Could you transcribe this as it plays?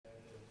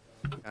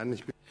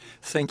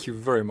Thank you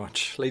very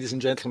much. Ladies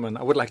and gentlemen,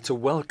 I would like to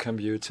welcome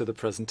you to the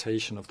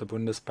presentation of the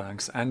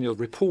Bundesbank's annual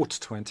report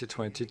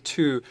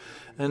 2022.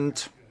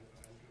 And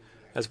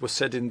as was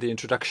said in the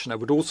introduction, I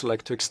would also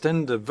like to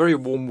extend a very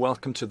warm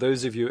welcome to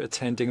those of you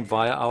attending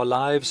via our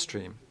live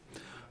stream.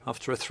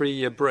 After a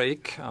 3-year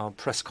break, our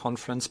press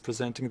conference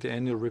presenting the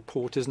annual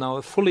report is now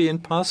a fully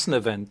in-person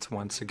event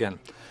once again.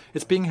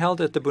 It's being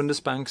held at the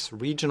Bundesbank's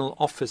regional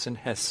office in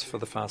Hesse for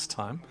the first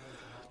time.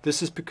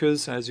 This is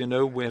because, as you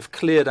know, we have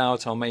cleared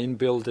out our main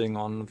building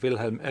on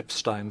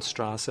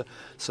Wilhelm-Epstein-Straße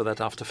so that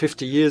after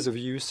 50 years of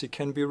use it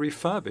can be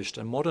refurbished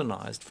and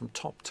modernized from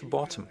top to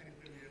bottom.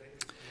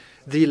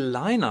 The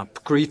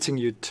lineup greeting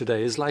you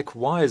today is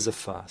likewise a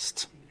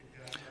first.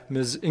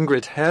 Ms.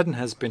 Ingrid Herden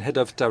has been head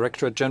of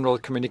Directorate General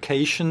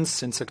Communications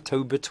since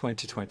October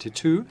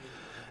 2022,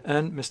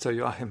 and Mr.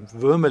 Joachim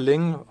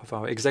Würmeling of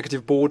our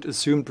Executive Board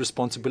assumed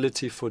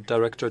responsibility for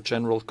Directorate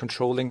General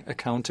Controlling,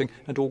 Accounting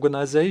and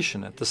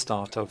Organization at the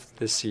start of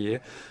this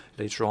year.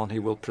 Later on he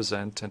will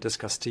present and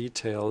discuss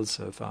details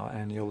of our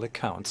annual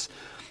accounts.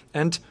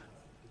 And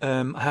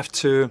I have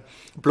to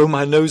blow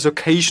my nose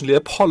occasionally,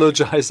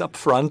 apologize up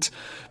front,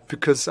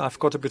 because I've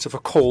got a bit of a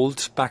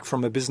cold back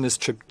from a business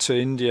trip to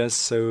India,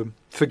 so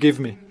forgive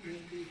me.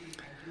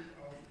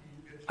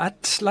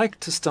 I'd like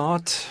to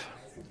start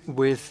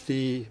with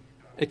the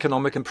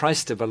economic and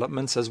price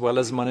developments as well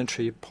as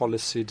monetary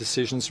policy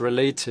decisions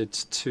related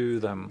to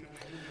them.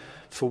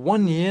 For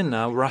 1 year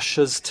now,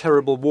 Russia's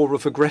terrible war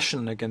of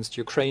aggression against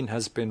Ukraine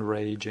has been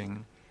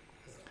raging.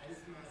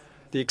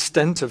 The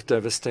extent of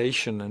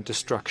devastation and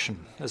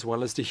destruction, as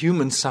well as the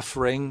human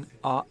suffering,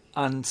 are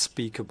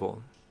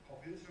unspeakable.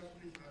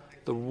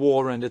 The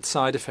war and its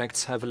side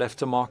effects have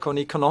left a mark on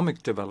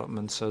economic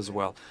developments as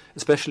well,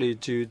 especially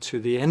due to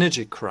the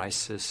energy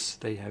crisis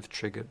they have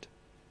triggered.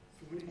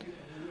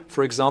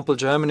 For example,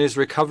 Germany's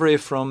recovery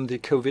from the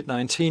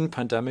COVID-19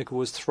 pandemic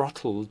was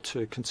throttled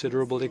to a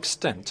considerable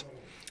extent.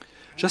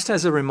 Just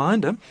as a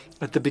reminder,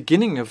 at the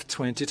beginning of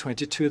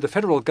 2022, the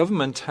federal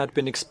government had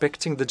been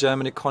expecting the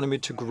German economy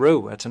to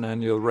grow at an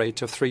annual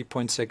rate of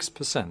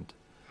 3.6%.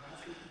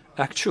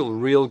 Actual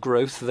real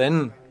growth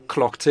then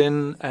clocked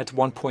in at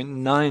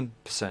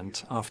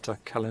 1.9% after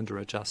calendar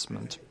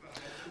adjustment.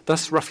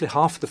 Thus, roughly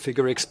half the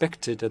figure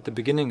expected at the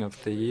beginning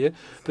of the year,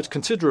 but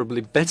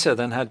considerably better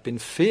than had been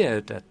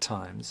feared at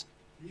times.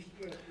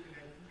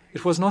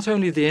 It was not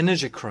only the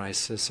energy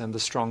crisis and the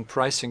strong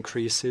price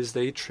increases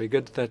they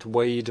triggered that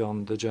weighed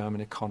on the German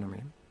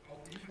economy.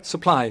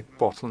 Supply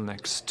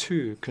bottlenecks,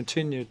 too,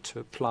 continued to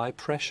apply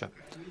pressure.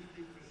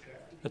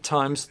 At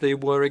times, they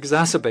were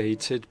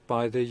exacerbated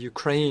by the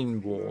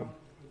Ukraine war.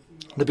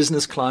 The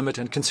business climate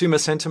and consumer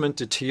sentiment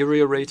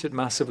deteriorated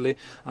massively.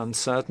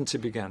 Uncertainty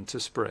began to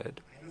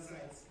spread.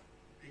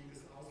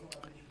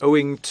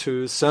 Owing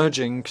to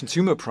surging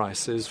consumer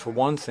prices, for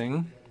one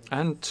thing,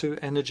 and to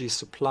energy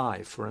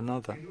supply for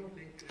another.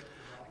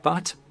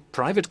 But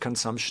private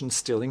consumption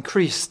still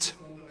increased,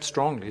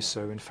 strongly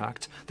so in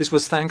fact. This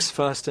was thanks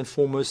first and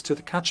foremost to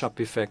the catch-up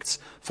effects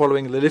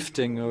following the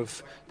lifting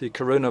of the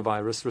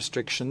coronavirus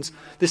restrictions.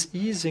 This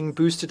easing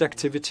boosted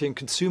activity in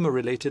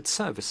consumer-related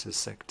services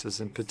sectors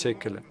in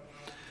particular.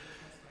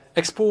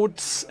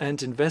 Exports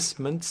and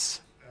investments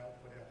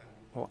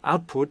or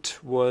output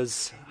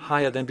was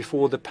higher than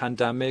before the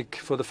pandemic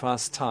for the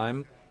first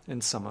time in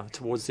summer.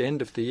 Towards the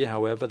end of the year,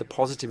 however, the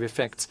positive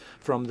effects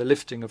from the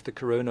lifting of the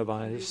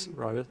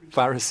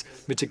coronavirus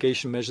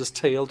mitigation measures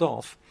tailed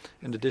off.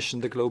 In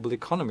addition, the global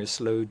economy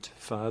slowed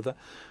further.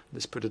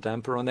 This put a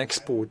damper on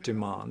export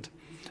demand.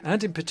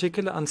 And in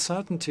particular,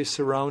 uncertainty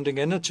surrounding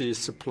energy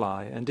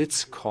supply and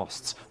its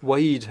costs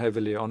weighed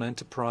heavily on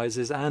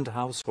enterprises and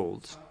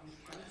households.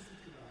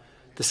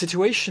 The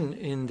situation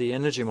in the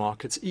energy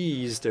markets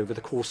eased over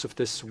the course of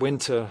this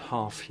winter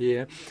half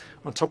year.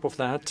 On top of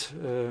that,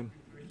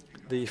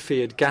 the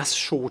feared gas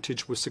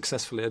shortage was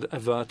successfully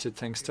averted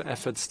thanks to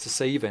efforts to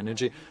save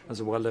energy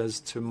as well as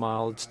to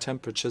mild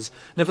temperatures.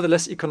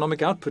 Nevertheless,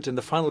 economic output in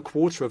the final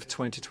quarter of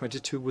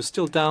 2022 was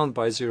still down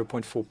by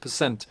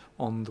 0.4%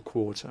 on the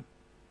quarter.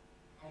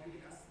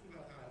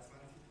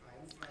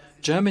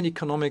 German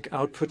economic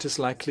output is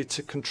likely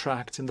to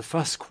contract in the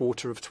first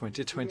quarter of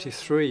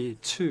 2023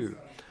 too.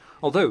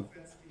 Although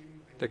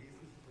there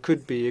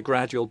could be a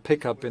gradual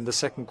pickup in the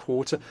second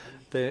quarter,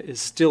 there is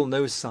still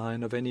no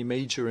sign of any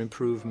major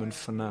improvement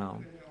for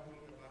now.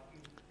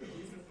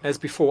 As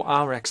before,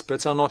 our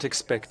experts are not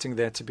expecting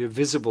there to be a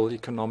visible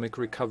economic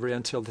recovery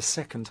until the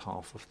second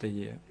half of the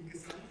year.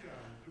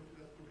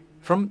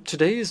 From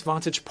today's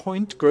vantage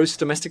point, gross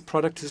domestic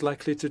product is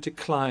likely to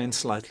decline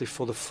slightly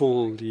for the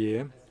full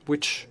year,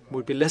 which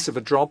would be less of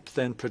a drop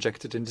than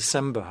projected in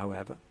December,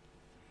 however.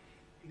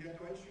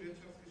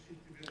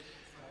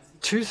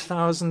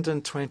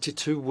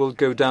 2022 will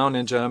go down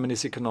in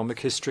Germany's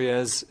economic history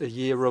as a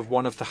year of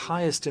one of the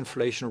highest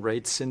inflation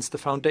rates since the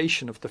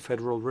foundation of the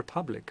Federal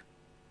Republic.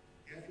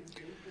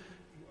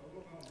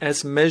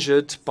 As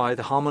measured by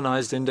the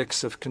Harmonized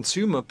Index of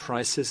Consumer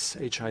Prices,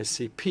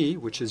 HICP,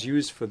 which is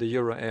used for the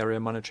euro area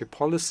monetary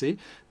policy,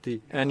 the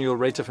annual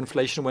rate of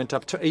inflation went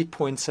up to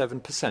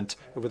 8.7%.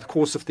 Over the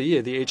course of the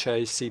year, the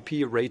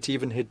HICP rate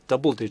even hit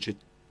double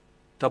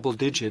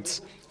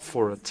digits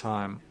for a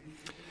time.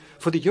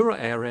 For the euro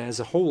area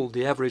as a whole,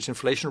 the average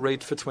inflation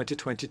rate for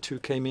 2022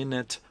 came in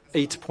at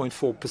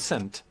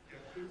 8.4%,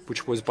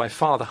 which was by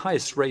far the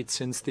highest rate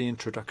since the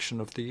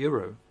introduction of the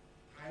euro.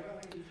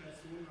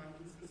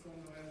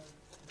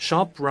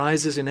 Sharp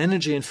rises in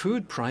energy and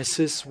food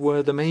prices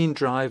were the main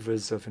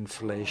drivers of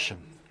inflation.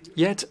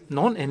 Yet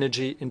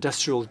non-energy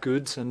industrial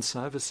goods and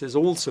services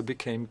also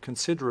became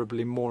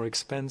considerably more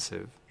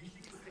expensive.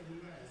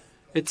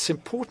 It's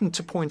important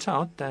to point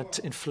out that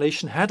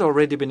inflation had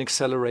already been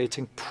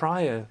accelerating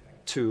prior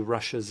to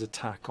Russia's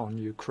attack on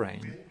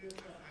Ukraine.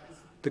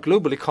 The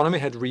global economy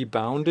had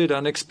rebounded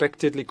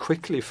unexpectedly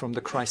quickly from the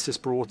crisis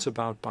brought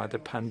about by the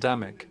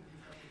pandemic.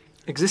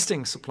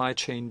 Existing supply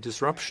chain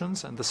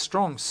disruptions and the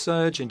strong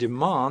surge in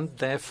demand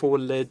therefore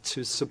led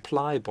to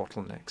supply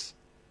bottlenecks.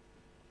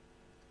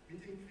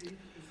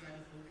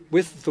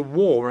 With the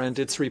war and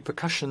its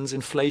repercussions,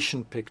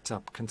 inflation picked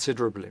up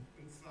considerably,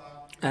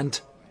 and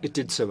it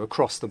did so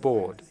across the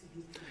board.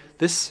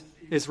 This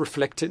is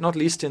reflected not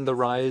least in the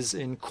rise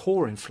in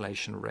core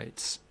inflation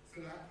rates.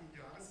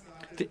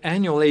 The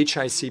annual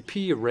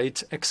HICP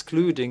rate,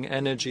 excluding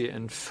energy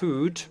and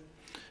food,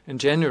 in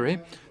January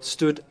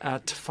stood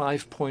at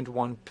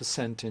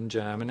 5.1% in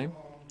Germany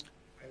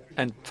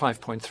and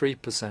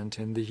 5.3%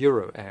 in the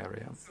euro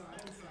area.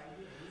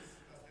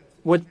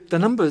 What the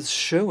numbers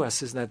show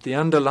us is that the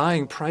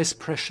underlying price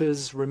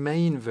pressures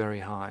remain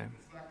very high.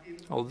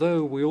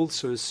 Although we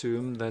also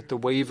assume that the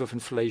wave of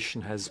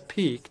inflation has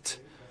peaked,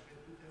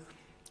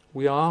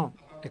 we are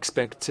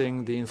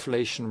expecting the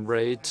inflation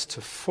rate to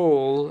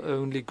fall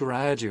only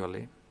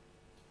gradually.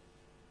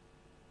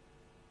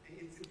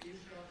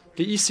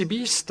 The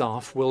ECB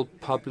staff will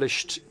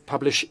publish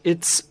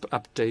its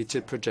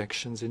updated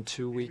projections in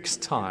 2 weeks'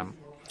 time.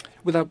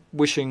 Without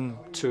wishing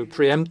to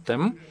preempt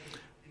them,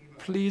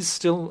 please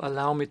still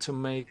allow me to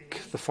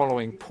make the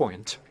following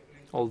point.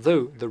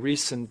 Although the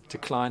recent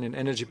decline in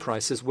energy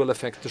prices will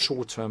affect the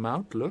short-term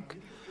outlook,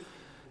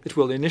 it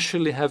will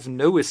initially have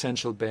no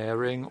essential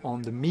bearing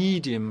on the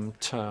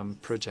medium-term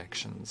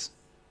projections.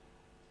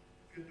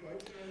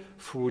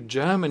 For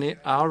Germany,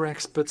 our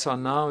experts are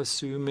now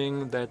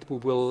assuming that we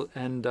will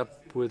end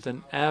up with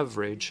an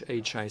average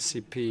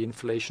HICP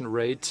inflation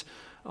rate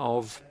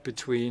of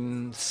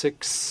between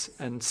 6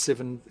 and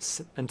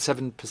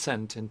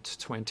 7% in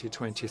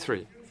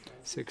 2023.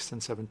 6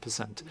 and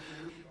 7%.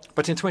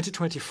 But in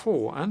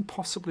 2024 and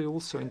possibly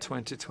also in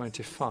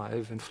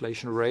 2025,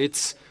 inflation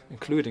rates,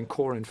 including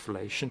core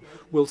inflation,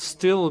 will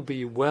still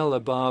be well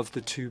above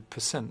the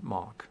 2%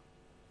 mark.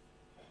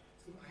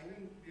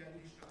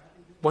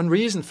 One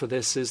reason for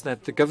this is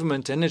that the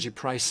government energy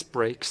price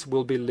brakes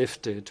will be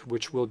lifted,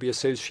 which will be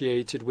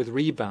associated with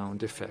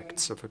rebound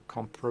effects of a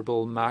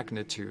comparable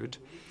magnitude.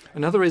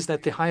 Another is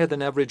that the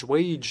higher-than-average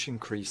wage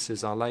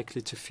increases are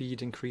likely to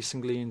feed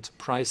increasingly into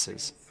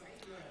prices.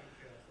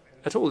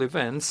 At all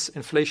events,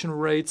 inflation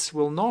rates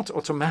will not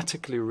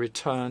automatically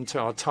return to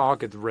our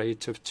target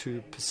rate of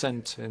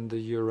 2% in the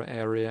euro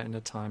area in a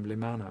timely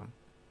manner.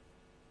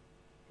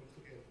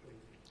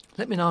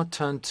 Let me now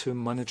turn to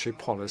monetary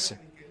policy.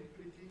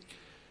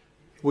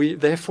 We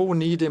therefore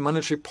need a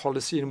monetary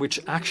policy in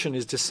which action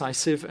is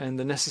decisive and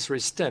the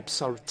necessary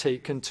steps are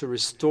taken to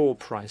restore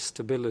price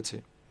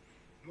stability.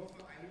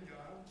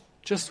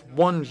 Just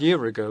 1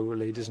 year ago,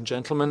 ladies and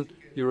gentlemen,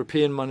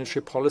 European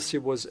monetary policy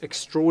was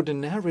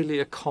extraordinarily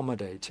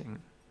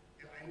accommodating.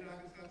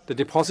 The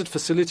deposit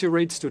facility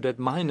rate stood at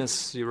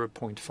minus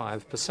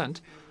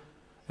 0.5%,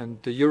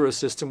 and the euro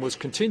system was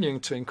continuing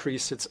to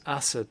increase its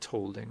asset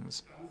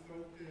holdings.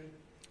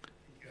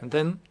 And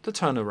then the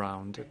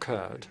turnaround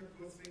occurred.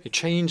 A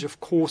change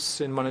of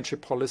course in monetary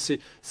policy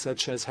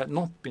such as had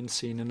not been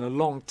seen in a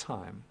long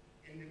time.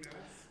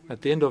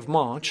 At the end of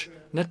March,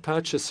 net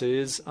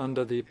purchases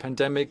under the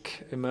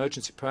Pandemic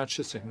Emergency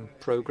Purchasing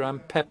Program,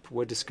 PEP,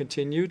 were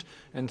discontinued,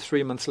 and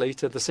 3 months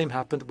later the same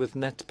happened with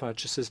net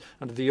purchases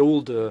under the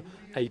older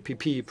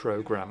APP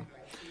program.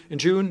 In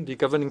June, the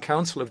Governing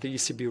Council of the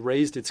ECB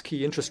raised its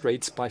key interest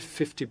rates by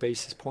 50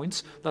 basis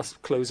points, thus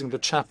closing the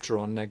chapter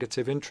on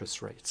negative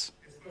interest rates.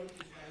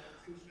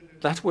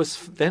 That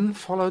was then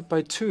followed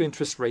by 2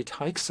 interest rate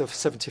hikes of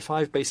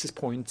 75 basis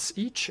points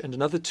each and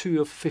another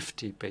 2 of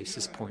 50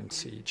 basis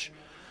points each.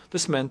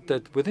 This meant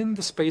that within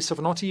the space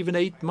of not even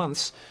 8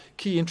 months,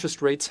 key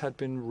interest rates had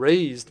been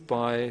raised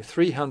by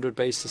 300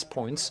 basis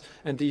points,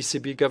 and the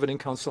ECB Governing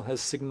Council has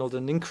signaled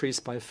an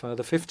increase by a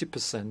further 50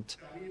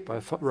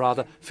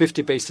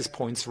 basis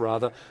points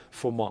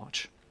for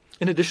March.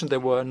 In addition,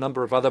 there were a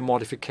number of other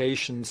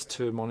modifications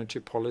to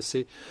monetary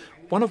policy,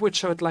 one of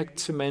which I would like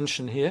to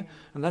mention here,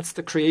 and that's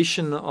the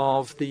creation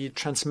of the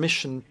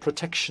Transmission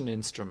Protection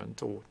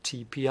Instrument, or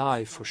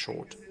TPI for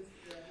short.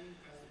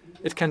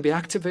 It can be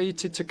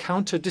activated to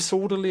counter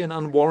disorderly and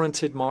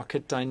unwarranted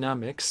market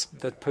dynamics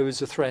that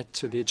pose a threat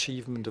to the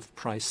achievement of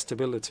price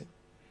stability.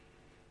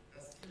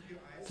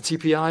 The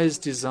TPI is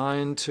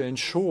designed to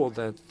ensure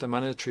that the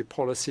monetary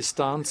policy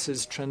stance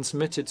is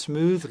transmitted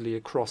smoothly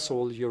across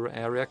all euro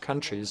area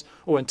countries,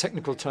 or in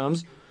technical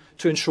terms,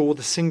 to ensure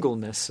the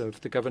singleness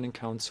of the Governing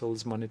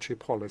Council's monetary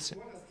policy.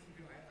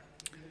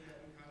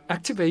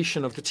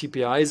 Activation of the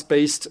TPI is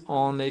based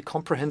on a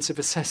comprehensive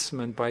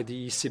assessment by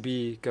the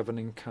ECB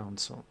Governing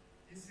Council.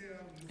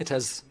 It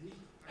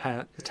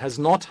has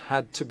not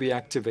had to be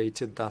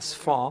activated thus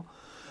far,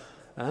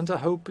 and I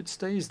hope it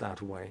stays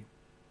that way.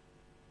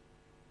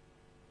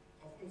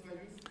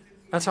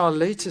 At our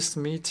latest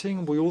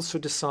meeting, we also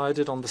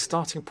decided on the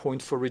starting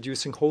point for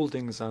reducing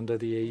holdings under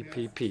the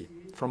APP.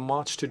 From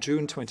March to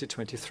June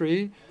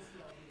 2023,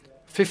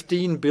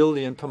 15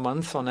 billion per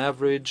month on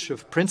average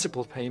of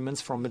principal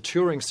payments from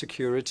maturing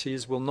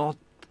securities will not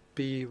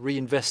be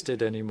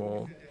reinvested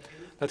anymore.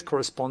 That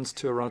corresponds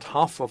to around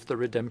half of the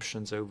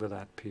redemptions over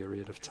that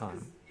period of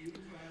time.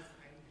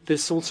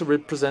 This also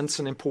represents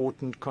an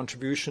important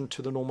contribution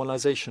to the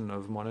normalization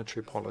of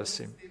monetary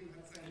policy.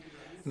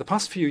 In the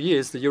past few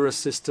years, the euro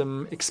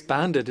system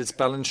expanded its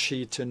balance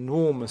sheet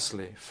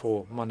enormously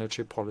for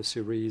monetary policy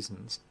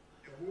reasons.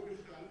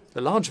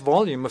 The large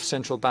volume of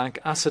central bank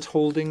asset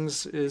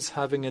holdings is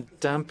having a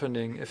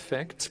dampening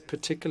effect,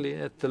 particularly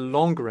at the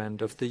longer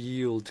end of the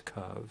yield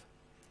curve.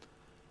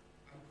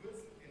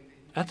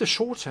 At the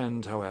short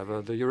end,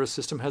 however, the euro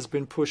system has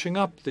been pushing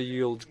up the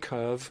yield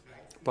curve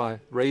by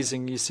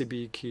raising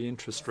ECB key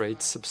interest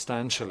rates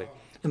substantially.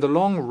 In the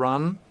long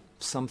run,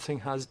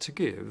 something has to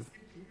give.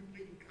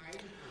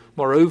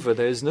 Moreover,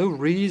 there is no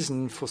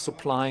reason for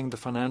supplying the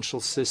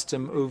financial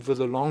system over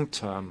the long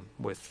term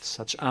with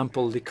such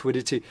ample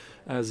liquidity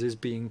as is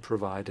being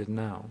provided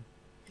now.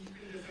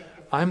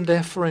 I am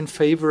therefore in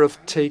favor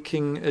of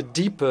taking a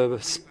deeper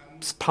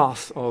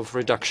path of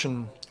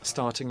reduction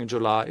starting in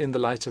July in the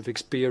light of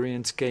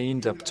experience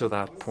gained up to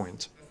that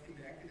point.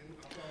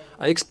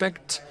 I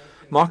expect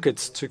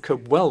markets to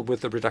cope well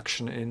with the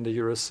reduction in the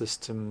euro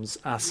system's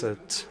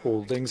asset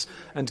holdings,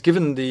 and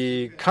given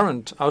the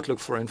current outlook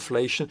for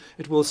inflation,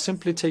 it will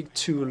simply take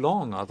too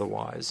long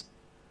otherwise.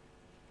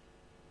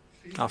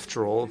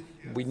 After all,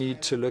 we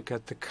need to look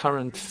at the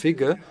current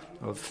figure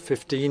of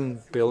 15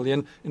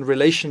 billion in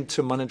relation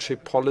to monetary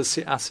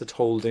policy asset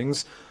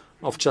holdings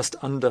of just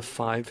under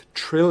 5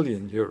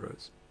 trillion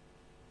euros.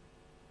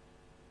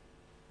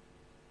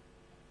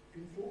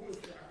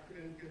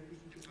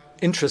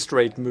 Interest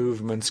rate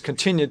movements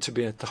continue to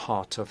be at the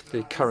heart of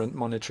the current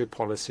monetary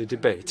policy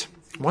debate.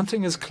 One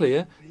thing is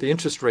clear, the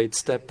interest rate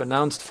step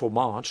announced for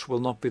March will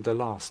not be the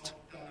last.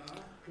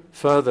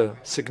 Further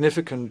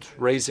significant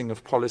raising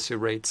of policy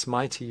rates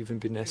might even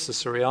be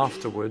necessary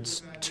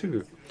afterwards,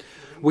 too.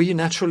 We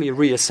naturally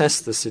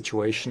reassess the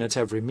situation at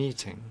every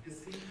meeting.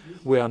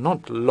 We are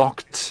not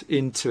locked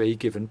into a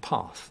given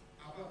path.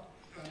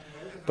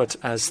 But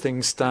as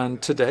things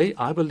stand today,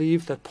 I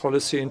believe that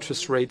policy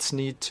interest rates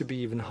need to be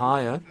even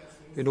higher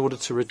in order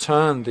to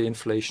return the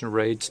inflation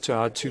rate to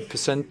our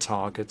 2%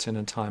 target in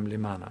a timely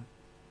manner.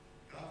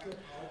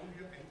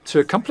 To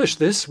accomplish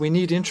this, we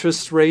need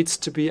interest rates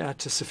to be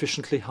at a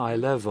sufficiently high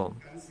level.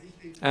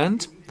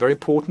 And, very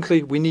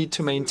importantly, we need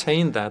to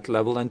maintain that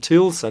level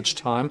until such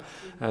time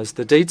as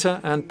the data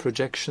and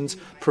projections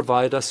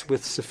provide us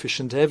with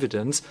sufficient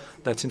evidence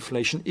that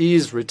inflation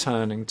is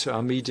returning to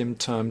our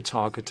medium-term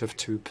target of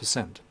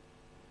 2%.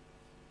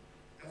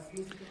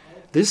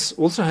 This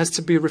also has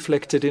to be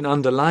reflected in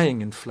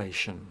underlying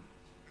inflation.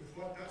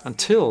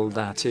 Until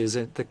that is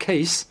the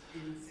case,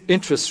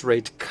 interest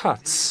rate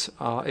cuts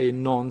are a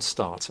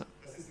non-starter.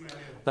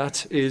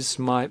 That is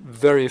my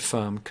very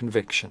firm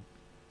conviction.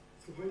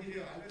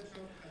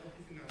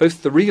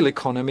 Both the real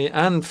economy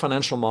and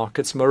financial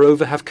markets,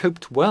 moreover, have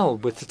coped well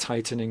with the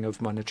tightening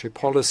of monetary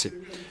policy.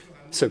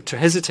 So to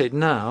hesitate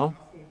now,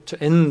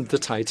 to end the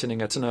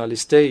tightening at an early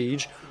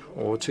stage,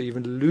 or to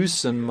even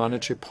loosen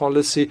monetary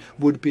policy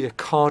would be a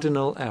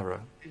cardinal error.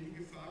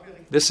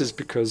 This is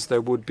because there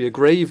would be a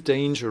grave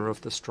danger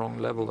of the strong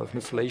level of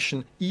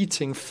inflation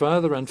eating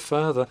further and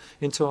further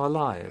into our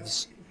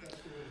lives,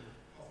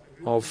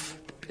 of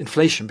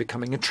inflation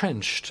becoming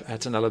entrenched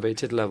at an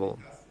elevated level.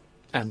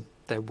 And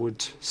there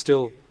would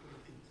still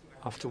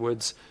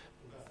afterwards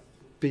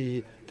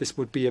this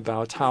would be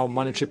about how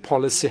monetary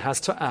policy has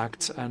to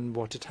act and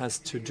what it has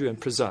to do and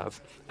preserve.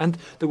 And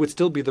there would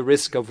still be the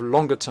risk of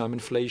longer-term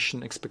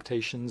inflation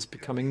expectations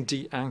becoming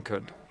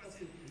de-anchored.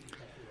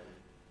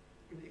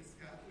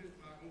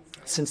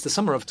 Since the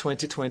summer of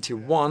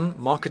 2021,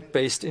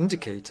 market-based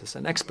indicators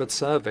and expert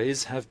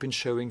surveys have been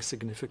showing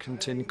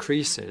significant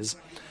increases.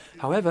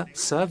 However,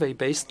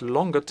 survey-based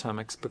longer-term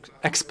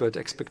expert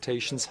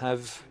expectations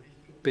have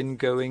been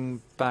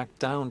going back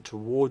down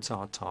towards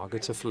our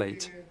target of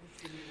late.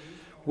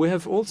 We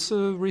have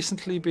also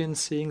recently been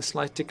seeing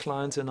slight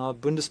declines in our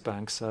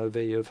Bundesbank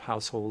survey of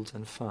households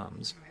and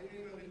firms.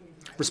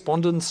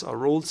 Respondents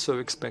are also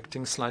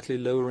expecting slightly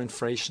lower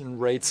inflation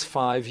rates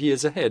 5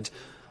 years ahead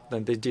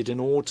than they did in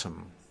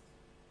autumn.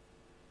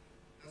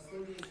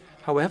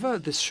 However,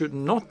 this should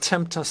not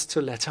tempt us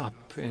to let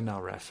up in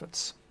our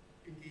efforts.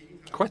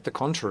 Quite the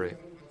contrary.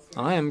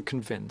 I am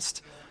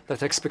convinced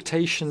that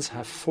expectations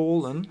have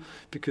fallen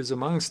because,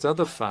 amongst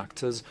other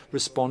factors,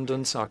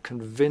 respondents are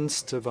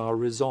convinced of our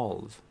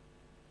resolve.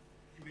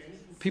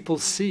 People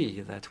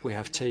see that we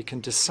have taken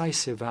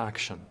decisive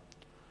action,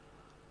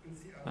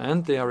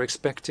 and they are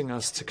expecting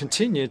us to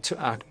continue to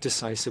act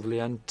decisively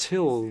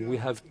until we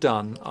have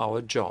done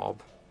our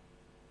job.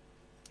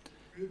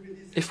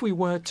 If we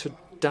were to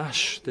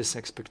dash this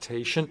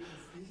expectation,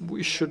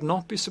 we should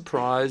not be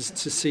surprised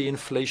to see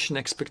inflation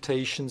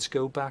expectations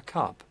go back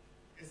up.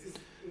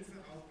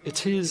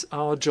 It is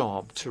our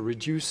job to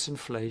reduce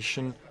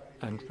inflation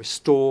and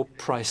restore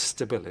price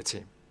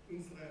stability.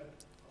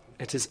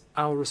 It is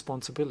our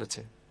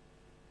responsibility.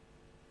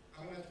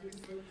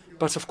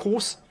 But of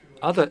course,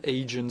 other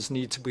agents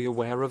need to be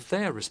aware of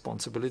their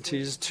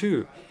responsibilities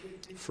too.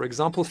 For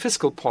example,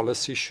 fiscal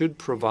policy should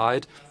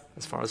provide,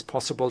 as far as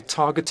possible,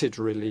 targeted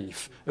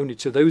relief only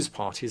to those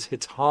parties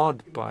hit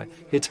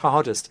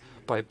hardest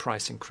by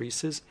price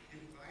increases,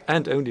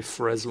 and only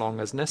for as long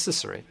as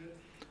necessary.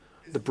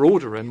 The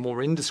broader and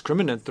more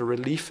indiscriminate the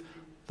relief,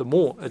 the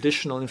more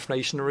additional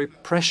inflationary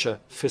pressure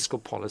fiscal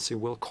policy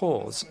will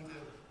cause.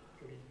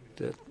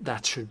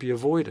 That should be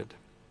avoided.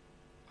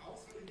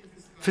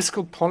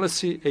 Fiscal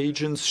policy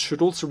agents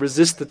should also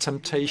resist the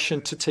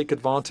temptation to take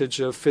advantage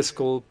of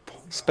fiscal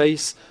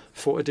space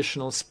for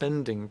additional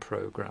spending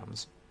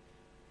programs.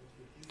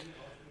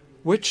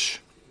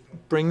 Which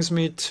brings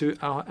me to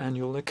our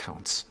annual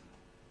accounts.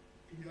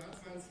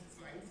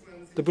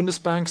 The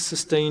Bundesbank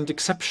sustained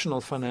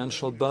exceptional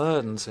financial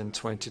burdens in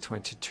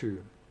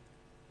 2022.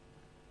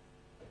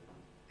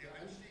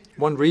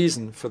 One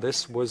reason for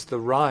this was the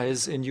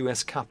rise in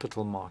US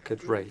capital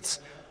market rates,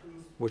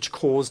 which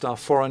caused our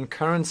foreign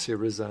currency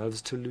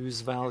reserves to lose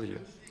value.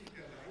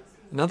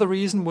 Another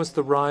reason was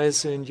the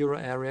rise in euro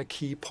area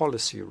key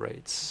policy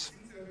rates.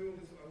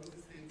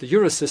 The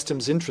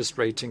Eurosystem's interest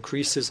rate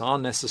increases are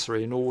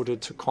necessary in order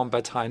to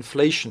combat high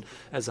inflation,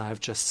 as I have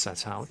just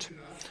set out.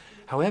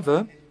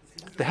 However,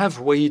 they have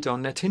weighed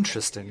on net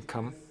interest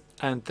income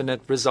and the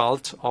net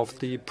result of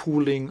the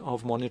pooling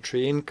of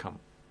monetary income.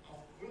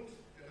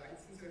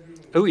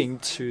 Owing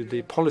to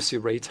the policy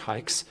rate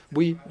hikes,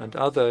 we and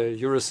other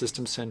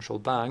Eurosystem central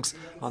banks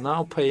are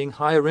now paying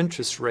higher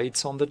interest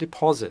rates on the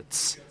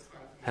deposits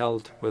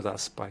held with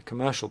us by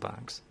commercial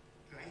banks.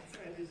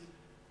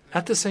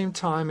 At the same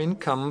time,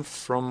 income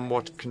from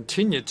what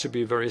continue to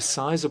be very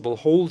sizable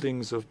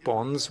holdings of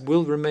bonds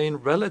will remain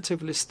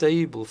relatively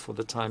stable for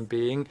the time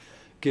being,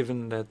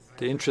 given that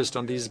the interest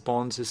on these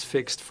bonds is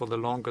fixed for the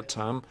longer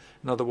term.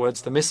 In other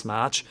words, the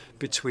mismatch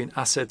between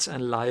assets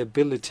and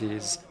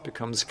liabilities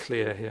becomes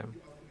clear here.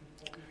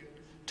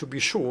 To be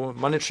sure,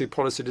 monetary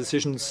policy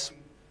decisions,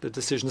 the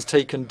decisions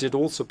taken did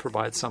also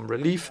provide some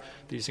relief.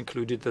 These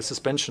included the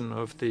suspension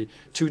of the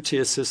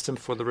two-tier system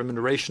for the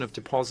remuneration of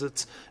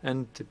deposits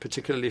and the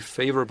particularly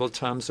favorable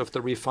terms of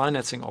the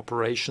refinancing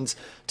operations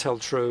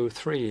TLTRO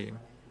III,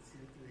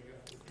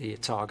 the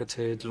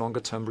targeted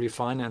longer-term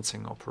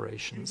refinancing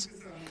operations.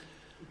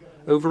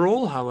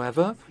 Overall,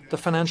 however, the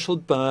financial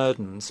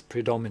burdens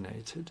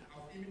predominated.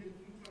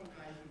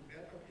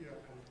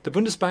 The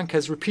Bundesbank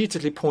has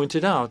repeatedly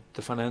pointed out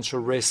the financial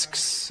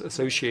risks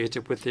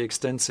associated with the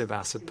extensive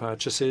asset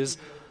purchases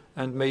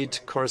and made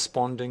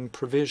corresponding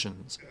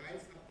provisions.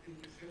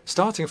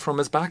 Starting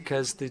from as back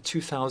as the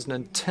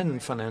 2010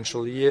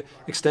 financial year,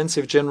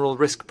 extensive general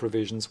risk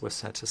provisions were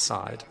set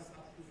aside.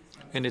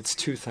 In its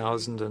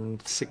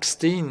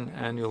 2016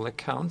 annual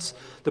accounts,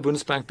 the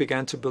Bundesbank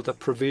began to build up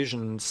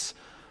provisions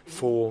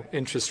for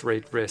interest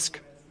rate risk.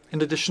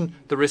 In addition,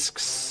 the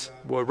risks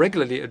were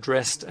regularly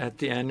addressed at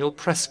the annual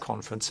press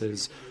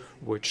conferences,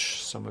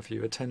 which some of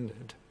you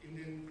attended.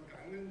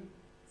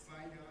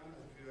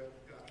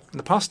 In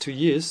the past 2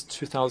 years,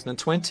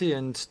 2020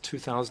 and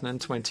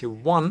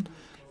 2021,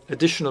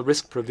 additional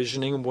risk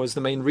provisioning was the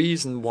main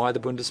reason why the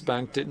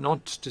Bundesbank did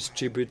not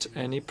distribute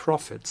any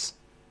profits.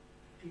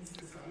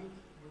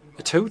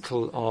 A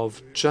total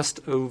of just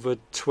over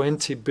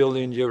 20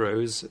 billion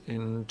euros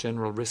in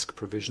general risk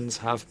provisions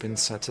have been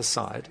set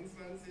aside.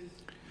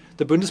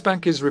 The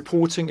Bundesbank is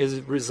reporting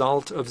a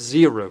result of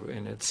 0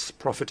 in its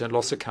profit and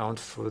loss account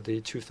for the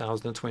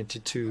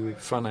 2022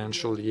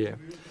 financial year.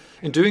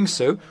 In doing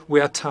so, we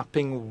are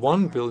tapping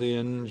 1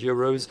 billion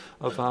euros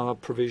of our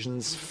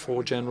provisions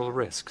for general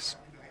risks.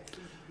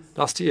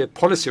 Last year,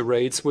 policy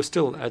rates were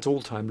still at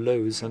all-time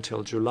lows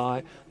until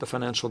July. The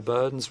financial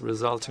burdens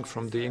resulting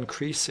from the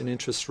increase in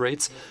interest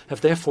rates have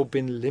therefore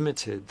been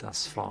limited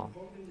thus far.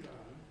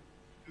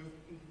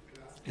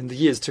 In the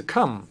years to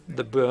come,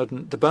 the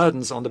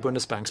burdens on the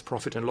Bundesbank's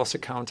profit and loss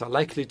account are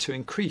likely to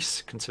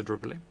increase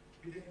considerably.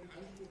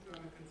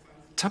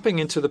 Tapping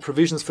into the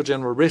provisions for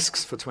general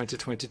risks for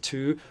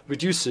 2022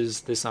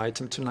 reduces this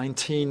item to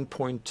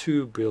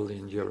 19.2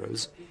 billion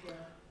euros.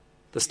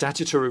 The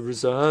statutory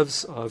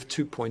reserves of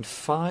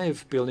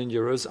 2.5 billion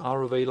euros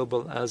are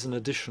available as an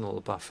additional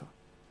buffer.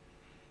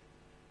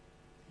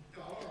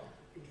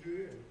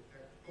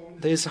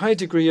 There's a high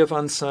degree of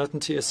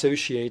uncertainty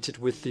associated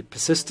with the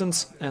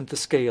persistence and the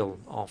scale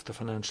of the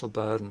financial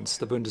burdens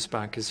the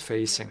Bundesbank is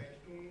facing.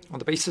 On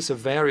the basis of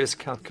various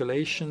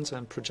calculations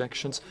and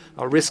projections,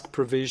 our risk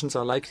provisions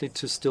are likely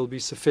to still be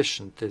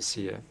sufficient this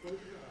year.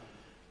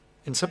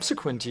 In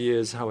subsequent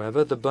years,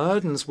 however, the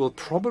burdens will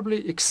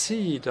probably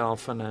exceed our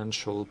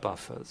financial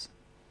buffers,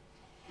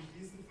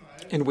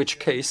 in which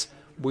case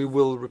we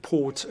will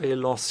report a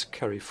loss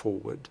carry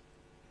forward.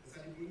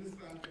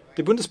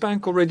 The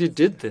Bundesbank already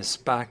did this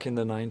back in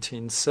the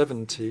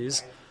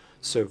 1970s,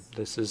 so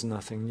this is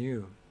nothing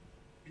new.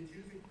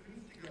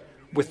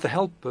 With the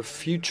help of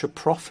future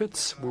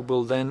profits, we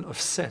will then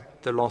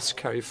offset the loss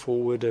carry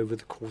forward over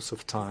the course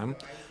of time,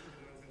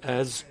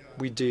 as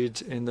we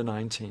did in the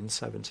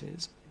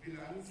 1970s.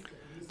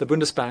 The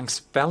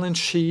Bundesbank's balance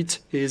sheet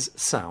is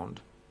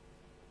sound.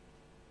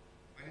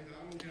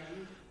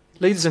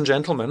 Ladies and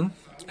gentlemen,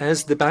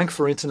 as the Bank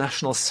for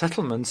International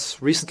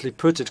Settlements recently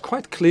put it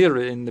quite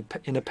clearly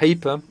in a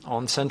paper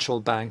on central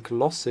bank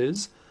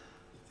losses,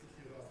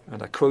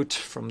 and I quote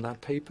from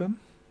that paper,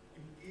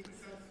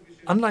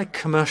 "Unlike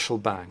commercial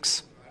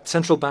banks,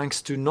 central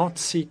banks do not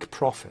seek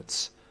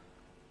profits.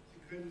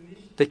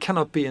 They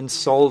cannot be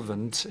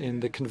insolvent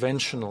in the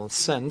conventional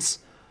sense,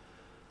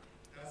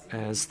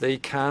 as they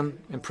can,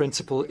 in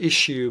principle,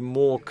 issue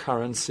more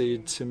currency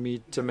to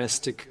meet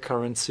domestic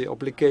currency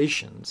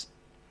obligations.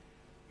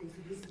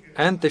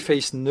 And they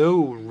face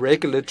no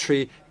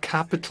regulatory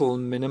capital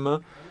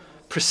minima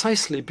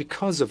precisely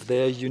because of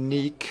their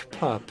unique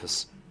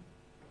purpose.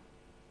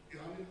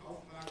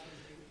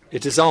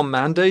 It is our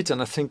mandate,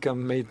 and I think I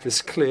made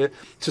this clear,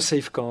 to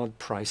safeguard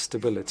price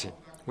stability.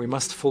 We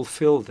must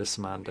fulfill this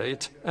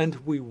mandate,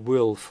 and we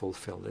will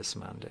fulfill this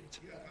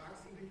mandate.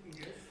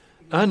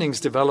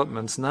 Earnings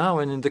developments now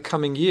and in the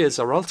coming years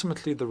are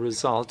ultimately the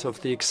result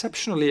of the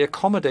exceptionally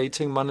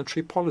accommodating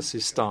monetary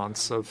policy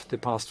stance of the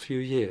past few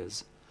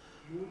years.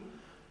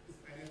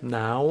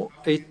 Now,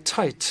 a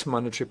tight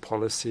monetary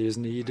policy is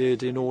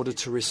needed in order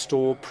to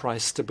restore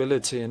price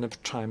stability in a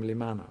timely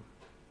manner.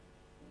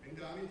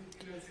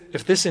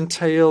 If this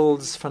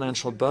entails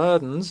financial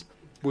burdens,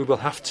 we will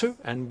have to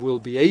and will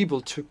be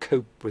able to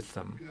cope with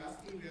them.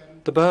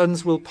 The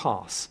burdens will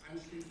pass,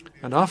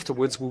 and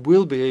afterwards we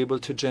will be able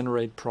to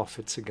generate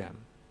profits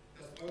again.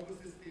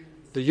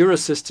 The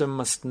Eurosystem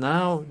must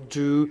now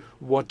do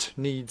what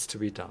needs to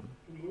be done.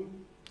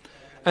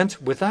 And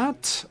with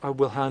that, I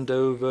will hand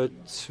over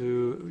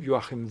to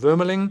Joachim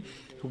Wuermeling,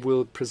 who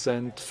will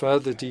present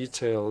further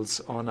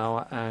details on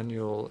our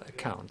annual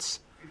accounts.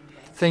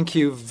 Thank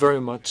you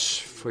very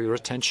much for your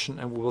attention,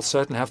 and we will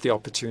certainly have the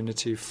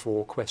opportunity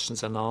for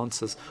questions and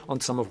answers on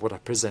some of what I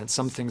present,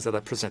 some things that I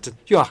presented.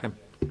 Joachim.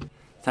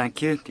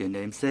 Thank you, dear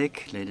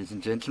namesake, ladies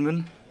and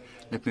gentlemen.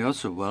 Let me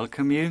also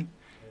welcome you.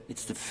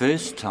 It's the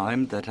first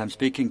time that I'm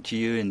speaking to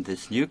you in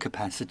this new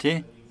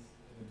capacity.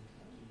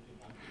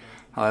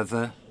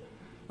 However,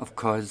 of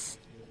course,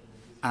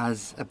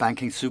 as a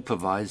banking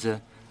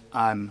supervisor,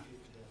 I'm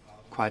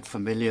quite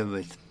familiar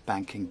with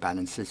banking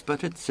balances,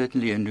 but it's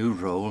certainly a new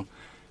role,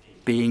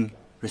 being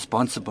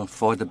responsible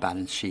for the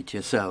balance sheet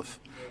yourself.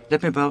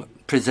 Let me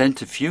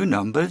present a few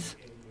numbers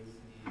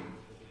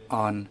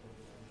on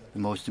the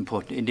most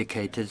important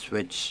indicators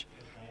which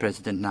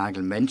President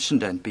Nagel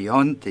mentioned, and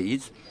beyond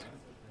these.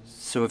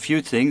 So a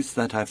few things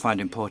that I find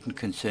important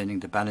concerning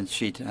the balance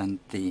sheet and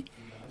the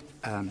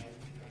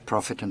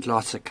profit and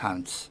loss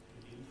accounts.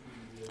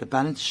 The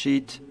balance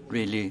sheet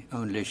really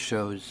only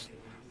shows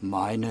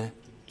minor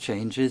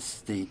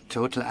changes. The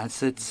total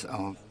assets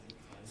of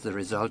the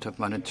result of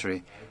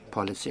monetary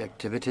policy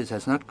activities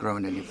has not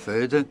grown any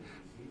further.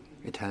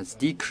 It has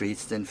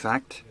decreased, in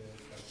fact.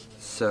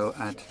 So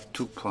at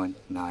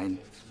 2.9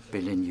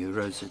 billion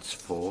euros, it's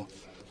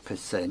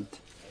 4%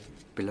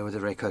 below the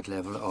record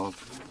level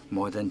of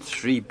more than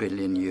 3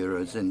 billion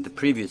euros in the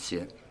previous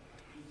year.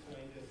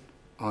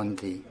 On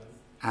the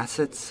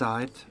asset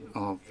side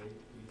of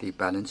the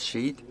balance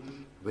sheet,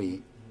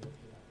 we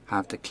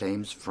have the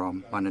claims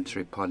from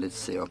monetary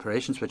policy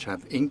operations, which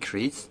have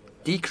decreased,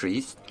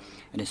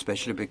 and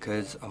especially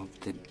because of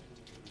the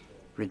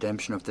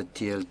redemption of the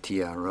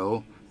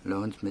TLTRO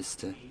loans.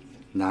 Mr.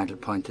 Nagel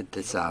pointed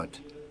this out.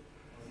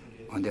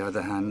 On the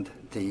other hand,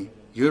 the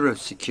euro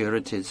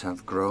securities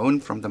have grown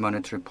from the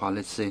monetary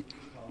policy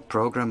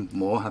program.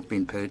 More have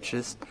been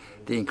purchased.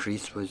 The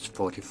increase was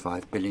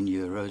 45 billion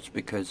euros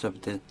because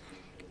of the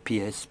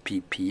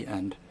PSPP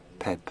and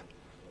PEP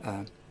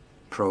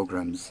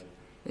programs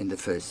in the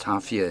first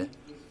half year.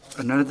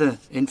 Another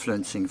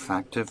influencing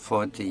factor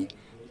for the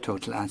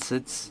total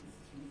assets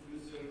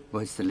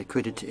was the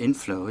liquidity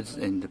inflows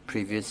in the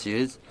previous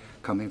years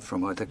coming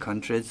from other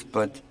countries,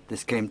 but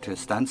this came to a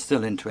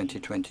standstill in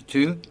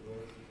 2022.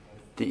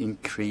 The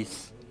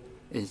increase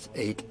is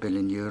 8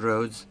 billion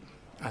euros,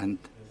 and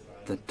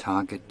the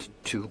target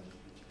 2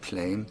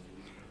 claim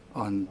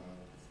on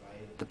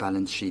the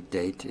balance sheet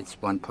date is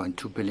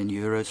 1.2 billion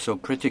euros, so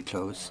pretty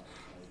close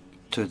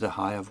to the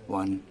high of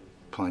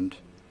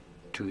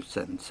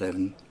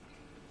 1.277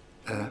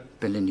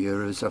 billion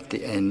euros of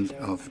the end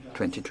of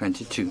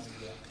 2022.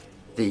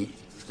 The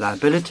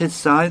liabilities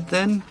side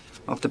then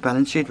of the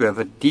balance sheet, we have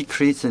a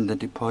decrease in the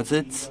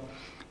deposits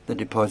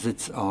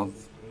of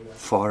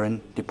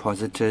foreign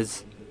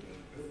depositors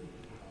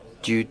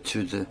due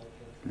to the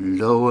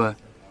lower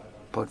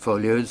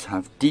portfolios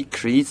have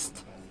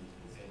decreased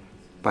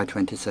by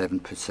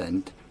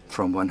 27%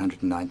 from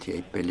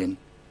 198 billion.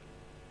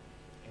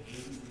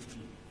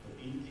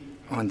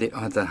 On the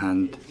other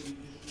hand,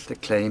 the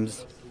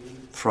claims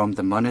from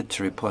the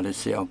monetary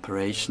policy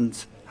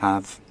operations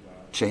have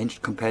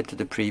changed compared to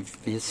the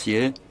previous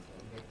year,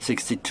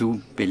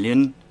 62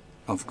 billion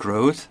of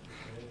growth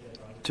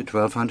to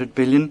 1,200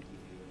 billion.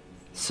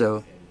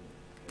 So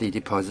the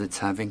deposits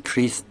have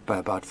increased by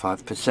about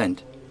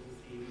 5%.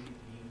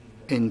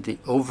 In the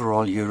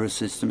overall euro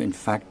system, in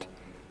fact,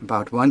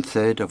 about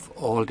 1/3 of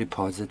all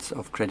deposits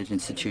of credit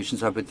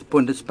institutions are with the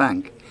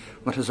Bundesbank.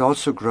 What has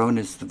also grown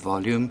is the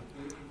volume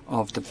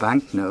of the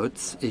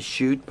banknotes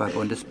issued by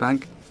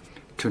Bundesbank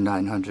to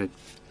 900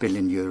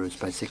 billion euros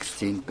by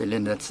 16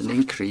 billion. That's an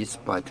increase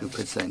by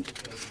 2%.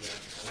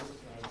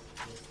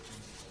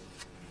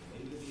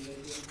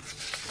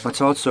 What's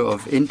also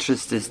of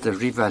interest is the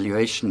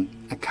revaluation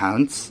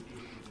accounts.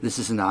 This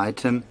is an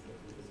item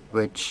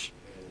which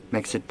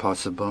makes it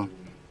possible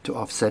to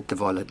offset the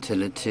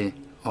volatility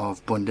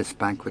of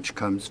Bundesbank, which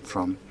comes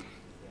from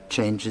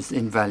changes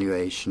in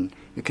valuation.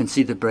 You can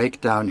see the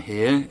breakdown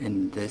here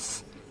in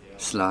this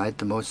slide.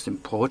 The most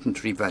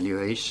important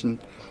revaluation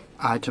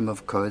item,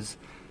 of course,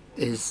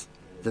 is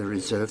the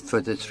reserve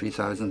for the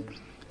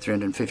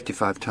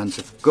 3,355 tons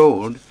of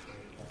gold.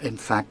 In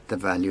fact, the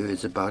value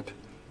is about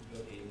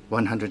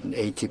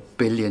 180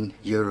 billion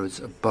euros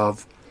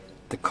above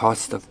the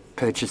cost of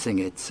purchasing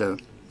it. So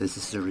this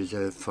is a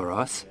reserve for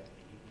us,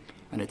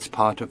 and it's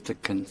part of the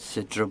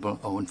considerable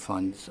own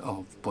funds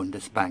of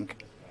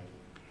Bundesbank,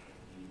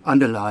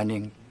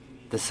 underlining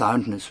the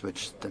soundness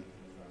which the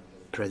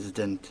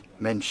President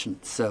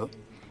mentioned. So,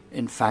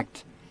 in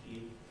fact,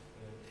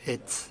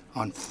 it's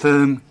on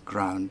firm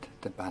ground,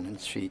 the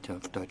balance sheet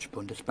of Deutsche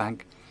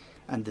Bundesbank,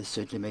 and this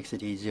certainly makes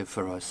it easier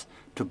for us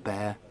to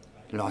bear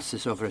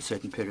losses over a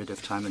certain period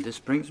of time. And this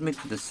brings me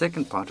to the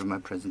second part of my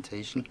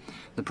presentation,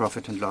 the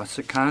profit and loss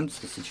accounts.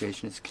 The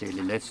situation is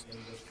clearly less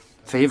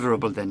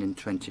favorable than in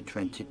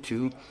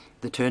 2022.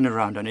 The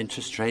turnaround on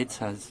interest rates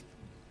has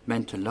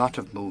meant a lot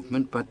of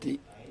movement, but the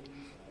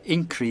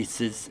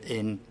increases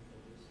in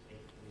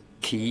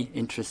key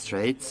interest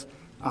rates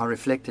are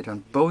reflected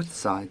on both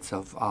sides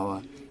of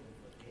our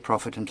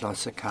profit and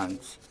loss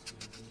accounts.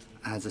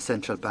 As a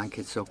central bank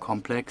is so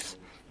complex,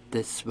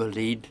 this will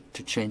lead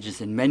to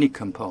changes in many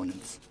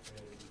components.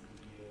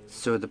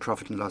 So the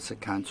profit and loss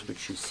accounts,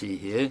 which you see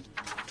here,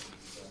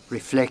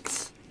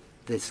 reflects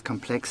this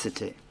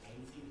complexity.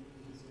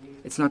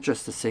 It's not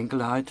just a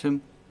single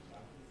item,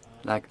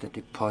 like the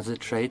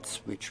deposit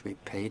rates which we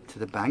pay to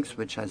the banks,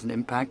 which has an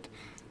impact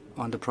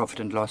on the profit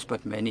and loss,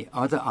 but many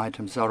other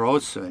items are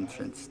also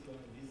influenced.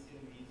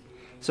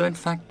 So in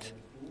fact,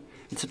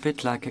 it's a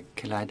bit like a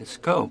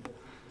kaleidoscope.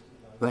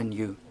 When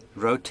you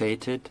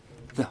rotate it,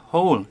 the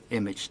whole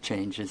image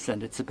changes,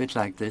 and it's a bit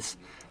like this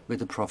with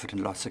the profit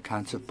and loss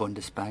accounts of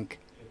Bundesbank.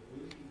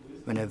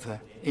 Whenever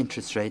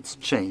interest rates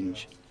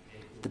change,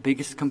 the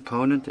biggest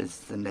component is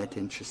the net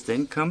interest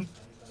income.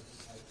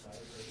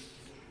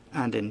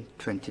 And in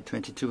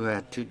 2022, we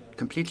had two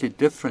completely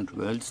different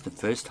worlds. The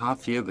first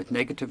half year with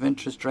negative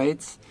interest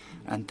rates,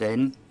 and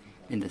then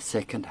in the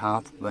second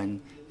half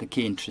when the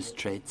key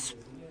interest rates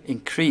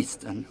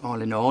increased. And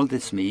all in all,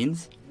 this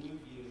means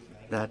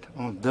that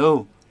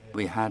although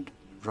we had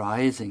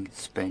rising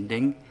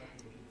spending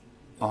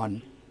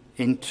on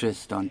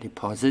interest on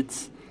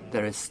deposits,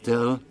 there is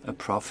still a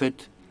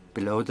profit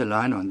below the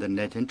line on the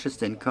net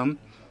interest income.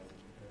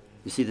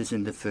 You see this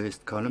in the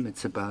first column.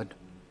 It's about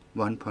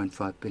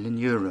 1.5 billion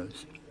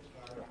euros.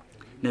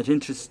 Net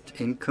interest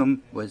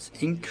income was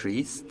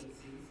increased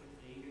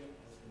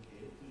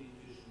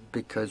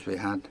because we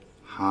had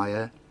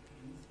higher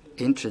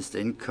interest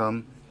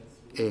income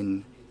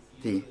in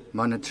the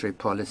monetary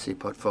policy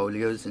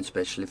portfolios,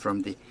 especially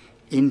from the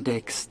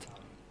indexed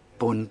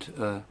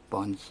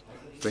bonds,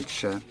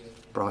 which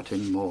brought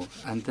in more.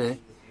 And there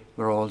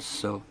were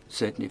also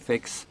certain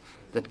effects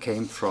that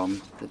came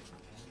from the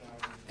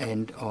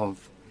end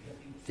of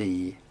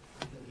the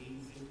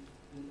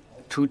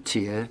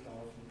two-tier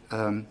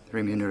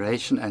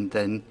remuneration and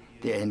then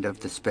the end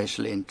of the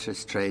special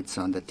interest rates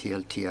on the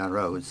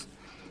TLTROs.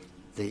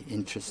 The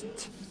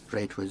interest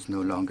rate was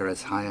no longer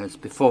as high as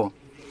before.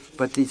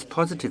 But these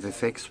positive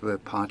effects were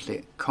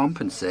partly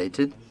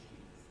compensated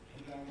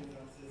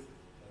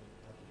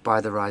by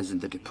the rise in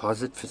the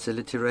deposit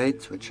facility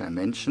rates, which I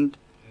mentioned,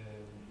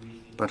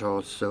 but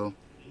also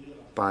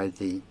by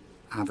the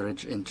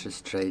average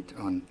interest rate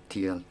on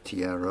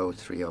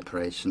TLTRO3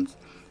 operations,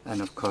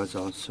 and of course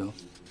also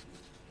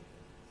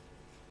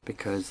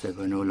because there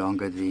were no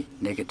longer the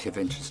negative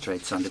interest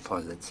rates on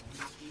deposits.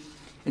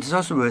 It is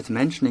also worth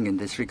mentioning in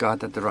this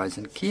regard that the rise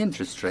in key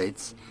interest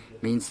rates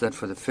means that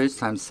for the first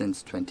time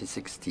since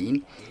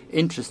 2016,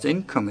 interest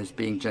income is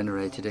being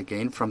generated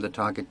again from the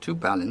Target 2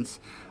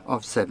 balance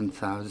of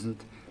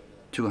 7,000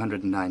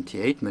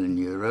 298 million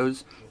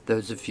euros.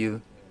 Those of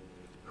you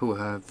who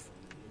have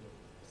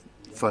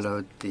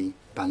followed the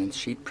balance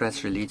sheet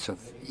press release of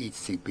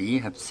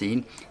ECB have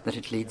seen that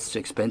it leads to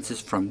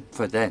expenses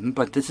for them,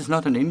 but this is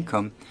not an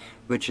income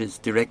which is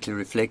directly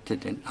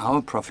reflected in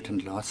our profit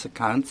and loss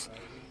accounts,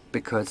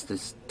 because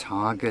this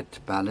target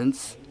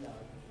balance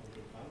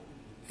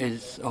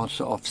is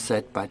also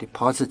offset by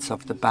deposits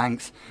of the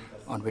banks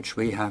on which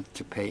we have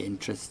to pay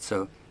interest,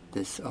 so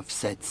this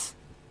offsets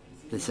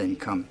this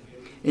income.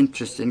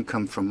 Interest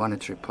income from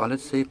monetary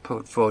policy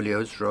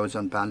portfolios rose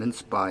on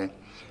balance by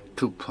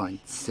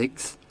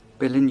 2.6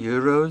 billion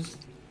euros,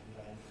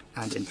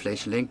 and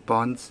inflation-linked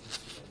bonds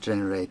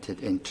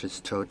generated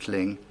interest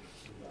totaling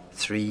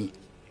 3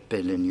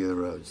 billion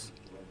euros.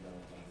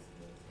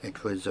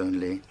 It was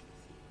only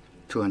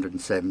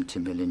 270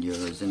 million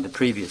euros in the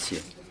previous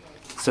year.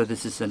 So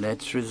this is the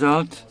net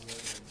result,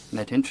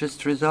 net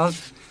interest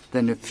result.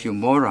 Then a few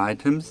more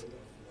items.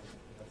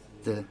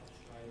 The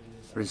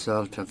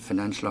result of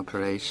financial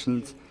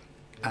operations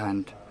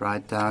and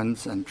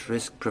write-downs and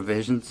risk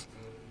provisions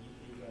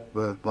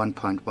were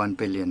 1.1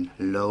 billion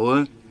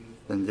lower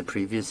than the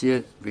previous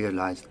year.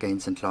 Realized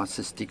gains and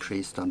losses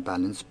decreased on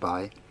balance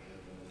by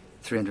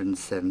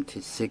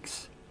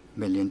 376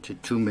 million to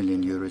 2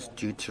 million euros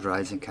due to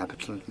rising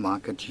capital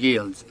market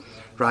yields.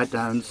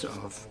 Write-downs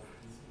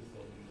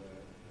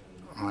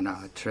on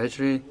our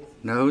treasury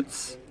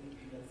notes,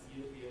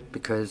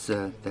 because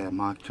they're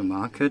marked to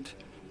market,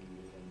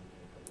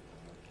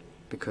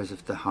 because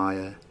of the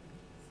higher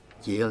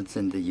yields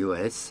in the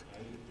US.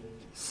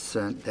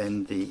 So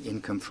then the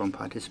income from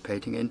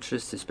participating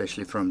interest,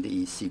 especially from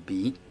the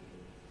ECB,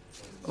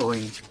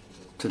 owing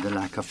to the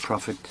lack of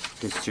profit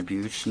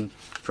distribution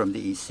from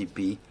the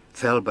ECB,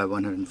 fell by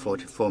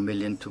 144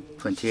 million to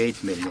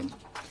 28 million.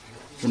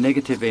 The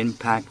negative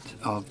impact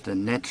of the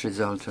net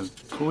result of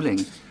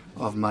pooling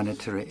of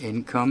monetary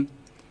income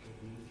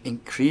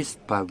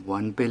increased by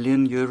 1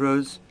 billion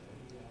euros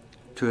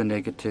to a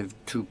negative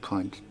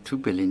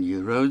 2.2 billion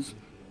euros,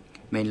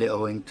 mainly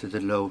owing to the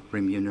low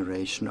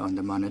remuneration on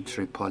the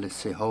monetary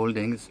policy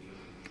holdings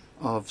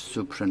of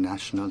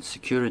supranational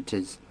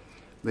securities,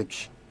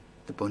 which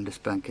the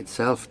Bundesbank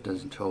itself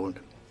doesn't hold.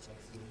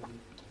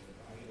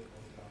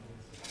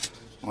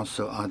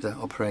 Also, other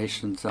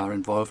operations are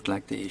involved,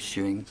 like the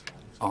issuing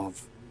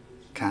of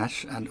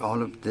cash, and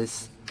all of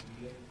this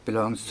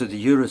belongs to the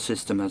euro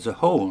system as a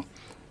whole.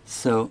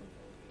 So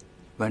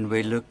when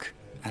we look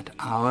at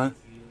our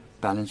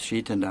balance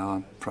sheet and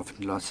our profit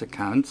and loss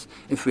accounts,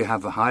 if we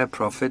have a higher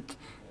profit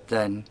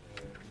than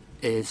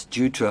is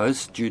due to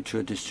us, due to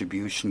a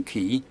distribution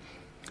key,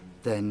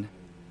 then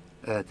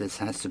this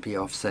has to be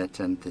offset,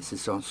 and this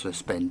is also a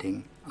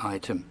spending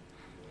item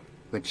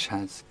which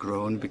has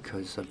grown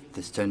because of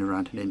this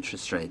turnaround in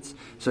interest rates.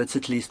 So it's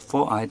at least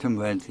 4 items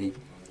where the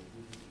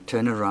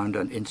turnaround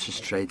on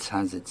interest rates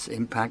has its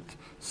impact.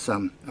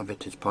 Some of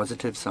it is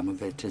positive, some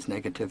of it is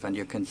negative, and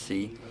you can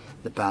see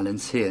the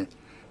balance here.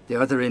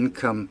 The other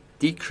income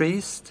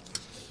decreased.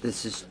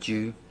 This is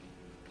due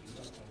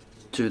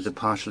to the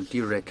partial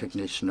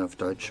derecognition of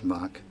Deutsche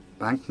Mark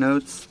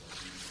banknotes.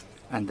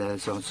 And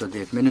there's also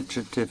the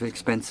administrative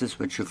expenses,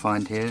 which you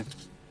find here,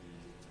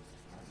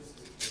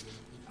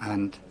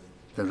 and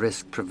the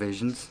risk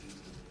provisions.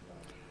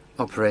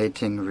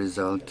 Operating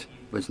result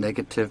was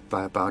negative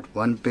by about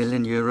 1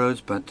 billion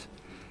euros, but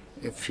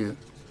if you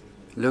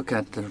look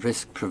at the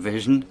risk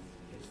provision,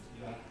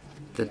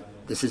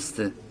 this is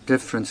the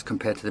difference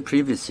compared to the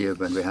previous year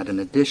when we had an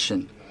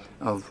addition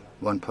of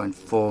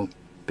 1.4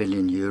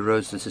 billion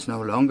euros. This is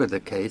no longer the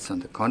case.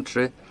 On the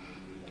contrary,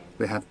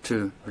 we have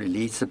to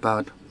release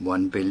about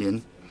 1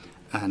 billion,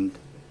 and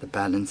the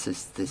balance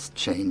is this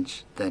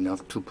change then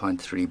of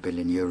 2.3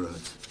 billion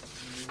euros.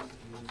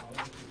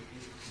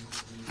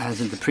 As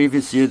in the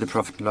previous year, the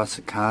profit and loss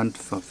account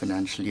for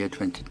financial year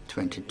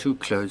 2022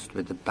 closed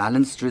with a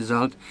balanced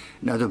result.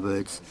 In other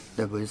words,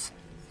 there was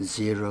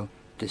zero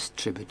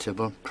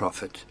distributable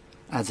profit,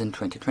 as in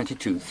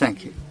 2022.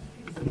 Thank you.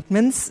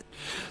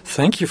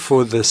 Thank you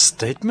for the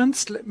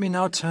statements. Let me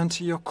now turn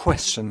to your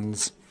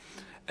questions.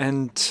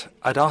 And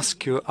I'd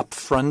ask you up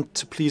front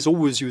to please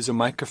always use a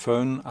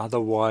microphone,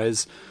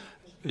 otherwise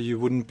you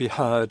wouldn't be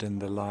heard in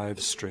the live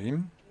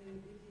stream.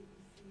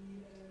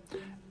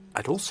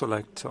 I'd also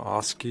like to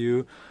ask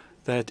you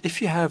that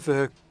if you have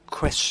a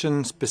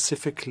question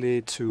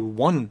specifically to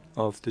one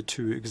of the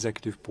 2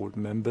 executive board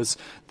members,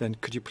 then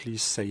could you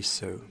please say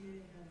so?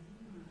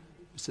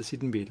 Mr.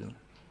 Siedenbedel.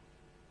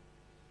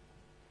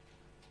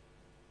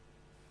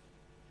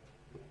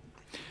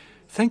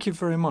 Thank you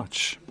very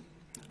much.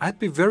 I'd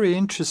be very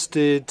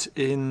interested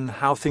in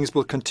how things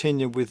will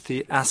continue with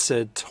the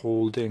asset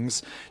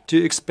holdings. Do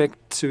you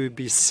expect to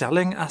be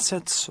selling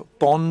assets,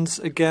 bonds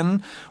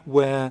again,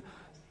 where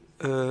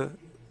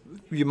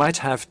you might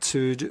have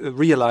to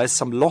realize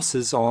some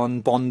losses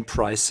on bond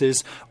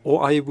prices,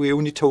 or are we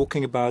only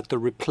talking about the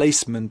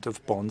replacement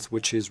of bonds,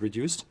 which is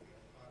reduced?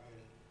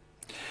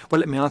 Well,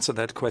 let me answer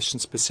that question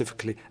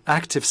specifically.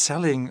 Active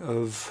selling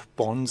of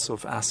bonds,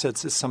 of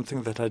assets, is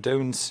something that I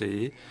don't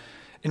see.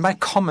 In my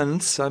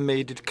comments, I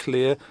made it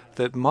clear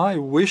that my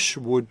wish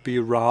would be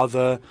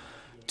rather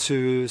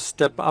to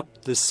step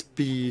up the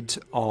speed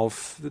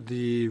of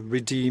the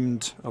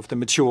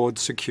matured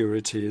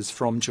securities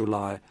from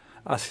July.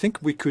 I think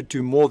we could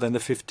do more than the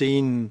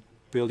 15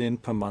 billion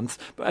per month,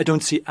 but I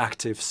don't see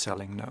active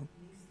selling, no.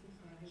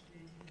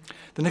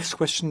 The next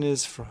question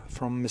is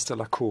from Mr.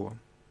 Lacour.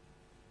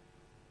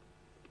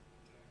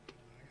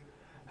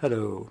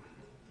 Hello.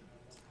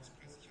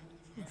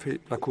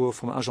 Philippe Lacour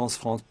from Agence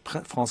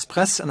France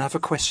Presse, and I have a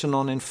question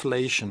on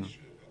inflation.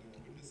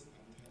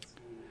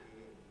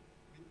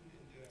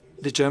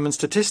 The German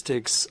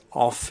Statistics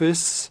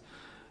Office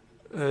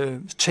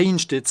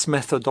changed its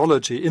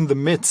methodology in the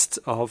midst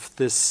of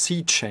this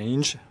sea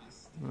change,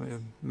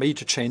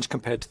 major change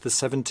compared to the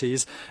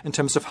 70s, in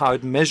terms of how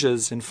it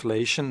measures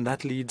inflation.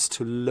 That leads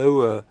to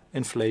lower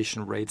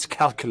inflation rates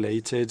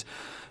calculated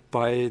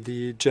by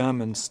the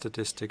German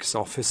Statistics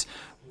Office.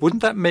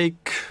 Wouldn't that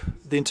make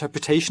the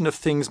interpretation of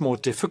things more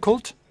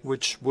difficult,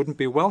 which wouldn't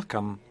be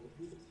welcome?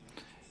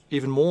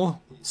 Even more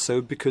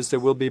so because there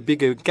will be a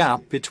bigger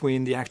gap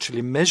between the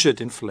actually measured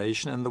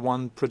inflation and the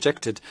one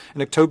projected.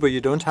 In October,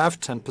 you don't have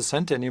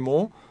 10%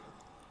 anymore.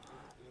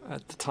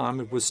 At the time,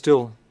 it was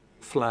still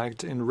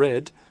flagged in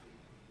red.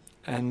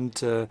 And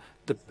the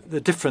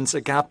difference,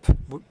 a gap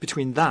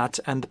between that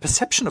and the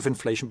perception of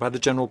inflation by the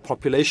general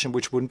population,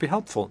 which wouldn't be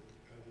helpful.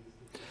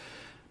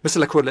 Mr.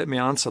 Lacour, let me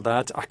answer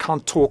that. I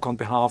can't talk on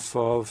behalf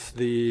of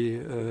the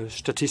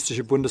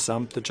Statistische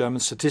Bundesamt, the German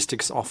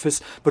Statistics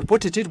Office, but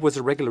what it did was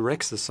a regular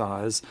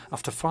exercise.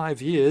 After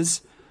 5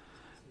 years,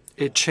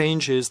 it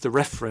changes the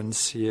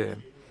reference year.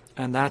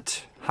 And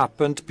that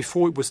happened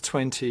before it was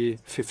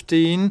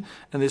 2015,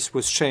 and this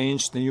was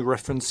changed. The new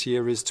reference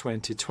year is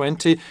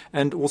 2020,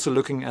 and also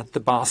looking at the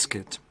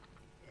basket.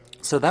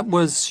 So that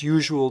was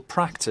usual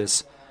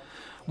practice.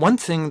 One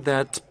thing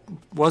that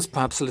was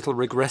perhaps a little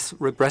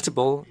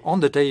regrettable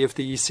on the day of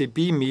the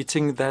ECB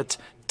meeting, that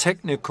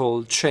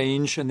technical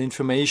change and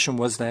information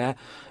was there,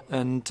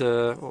 and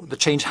the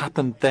change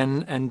happened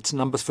then, and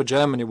numbers for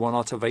Germany were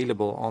not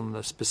available on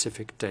the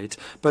specific date.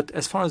 But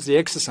as far as the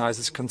exercise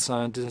is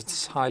concerned,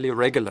 it's highly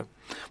regular.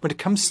 When it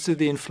comes to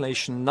the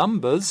inflation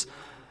numbers,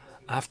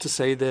 I have to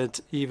say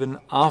that even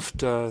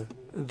after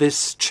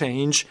this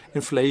change,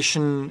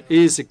 inflation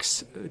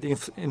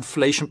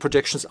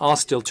projections are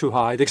still too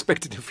high. The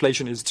expected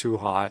inflation is too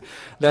high.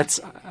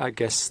 That's, I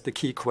guess, the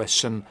key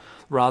question,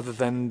 rather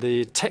than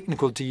the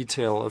technical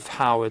detail of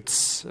how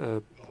it's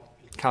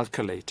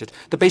calculated.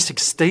 The basic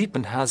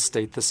statement has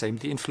stayed the same.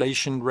 The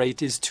inflation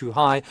rate is too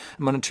high, and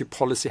monetary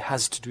policy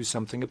has to do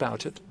something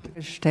about it.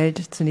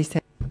 The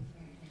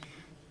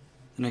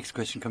next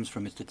question comes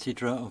from Mr.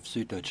 Zidra of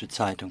Süddeutsche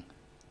Zeitung.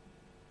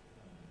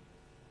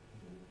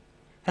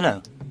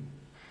 Hello,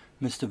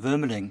 Mr.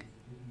 Wuermeling.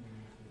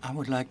 I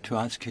would like to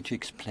ask you to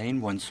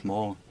explain once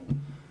more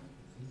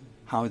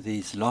how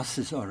these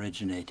losses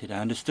originated. I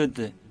understood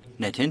the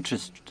net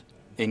interest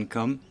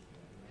income,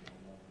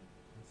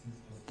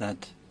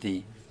 that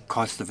the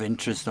cost of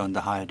interest on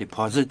the higher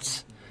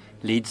deposits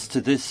leads to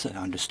this. I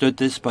understood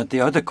this, but the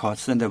other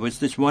costs, then there was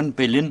this 1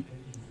 billion.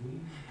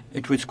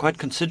 It was quite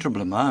considerable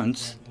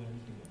amounts,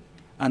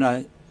 and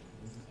I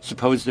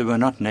suppose they were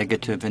not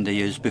negative in the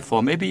years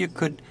before. Maybe you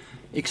could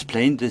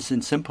explain this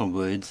in simple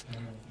words.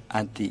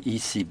 At the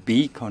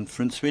ECB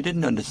conference, we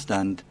didn't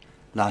understand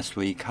last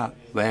week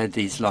where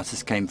these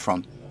losses came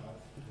from.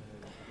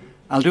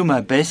 I'll do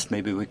my best.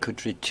 Maybe we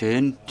could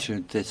return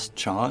to this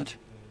chart.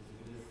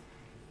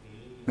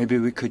 Maybe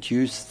we could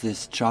use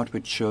this chart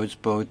which shows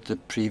both the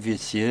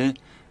previous year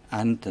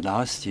and the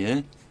last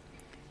year.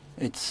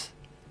 It's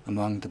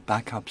among the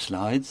backup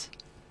slides.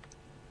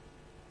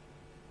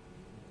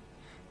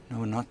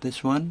 No, not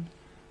this one.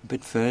 A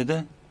bit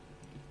further.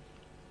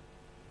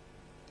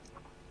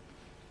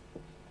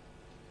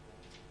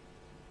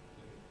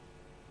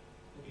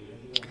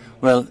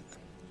 Well,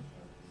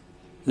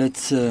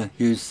 let's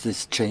use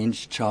this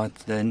change chart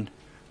then,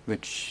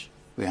 which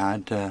we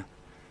had.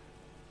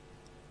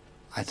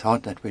 I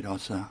thought that we'd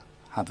also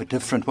have a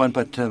different one,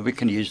 but we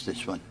can use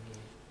this one.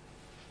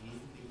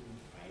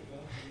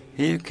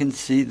 Here you can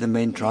see the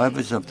main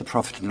drivers of the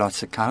profit and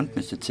loss account,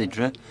 Mr.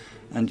 Zidra,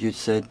 and you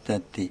said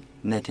that the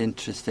net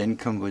interest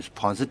income was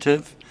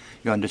positive.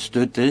 You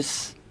understood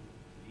this,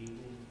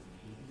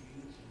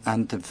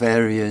 and the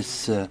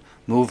various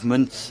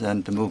movements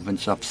and the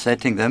movements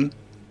offsetting them.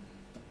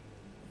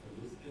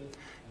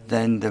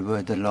 Then there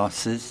were the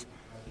losses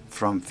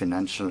from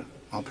financial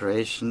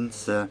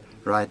operations,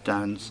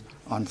 write-downs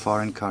on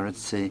foreign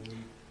currency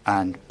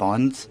and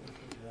bonds.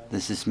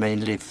 This is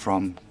mainly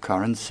from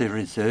currency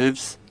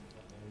reserves,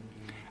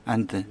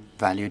 and the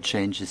value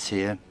changes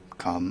here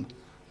come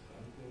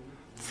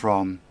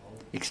from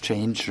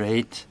exchange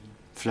rate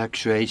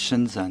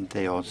fluctuations, and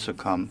they also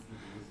come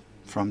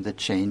from the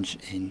change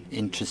in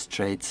interest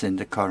rates in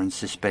the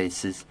currency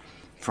spaces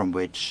from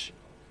which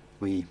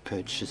we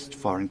purchased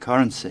foreign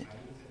currency.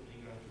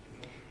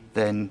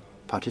 Then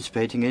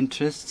participating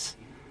interests.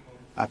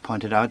 I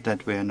pointed out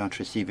that we are not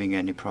receiving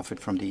any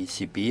profit from the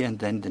ECB, and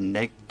then the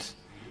net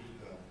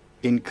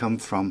income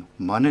from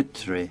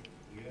monetary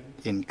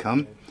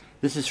income.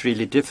 This is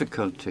really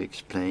difficult to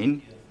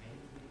explain.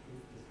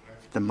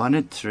 The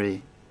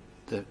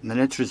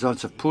net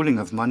results of pooling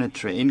of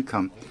monetary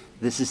income,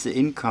 this is the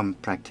income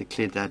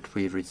practically that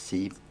we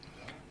receive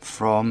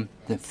from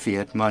the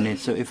fiat money.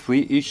 So if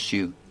we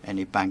issue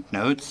any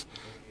banknotes,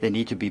 they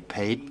need to be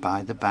paid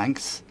by the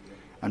banks,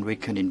 and we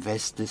can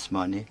invest this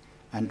money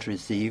and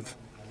receive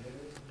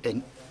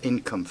an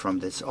income from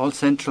this. All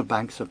central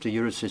banks of the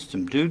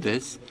Eurosystem do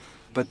this,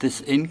 but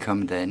this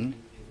income then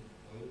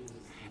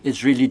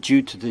is really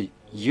due to the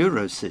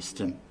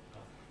Eurosystem,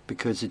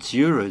 because it's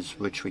euros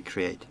which we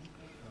create.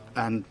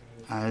 And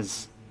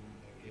as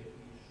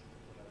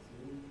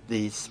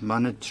these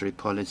monetary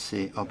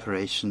policy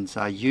operations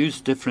are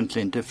used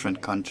differently in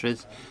different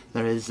countries,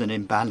 there is an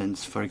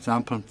imbalance. For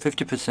example,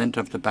 50%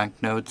 of the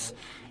banknotes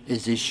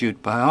is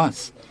issued by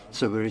us.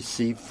 So we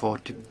receive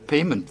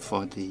payment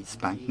for these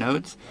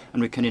banknotes,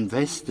 and we can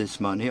invest this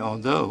money,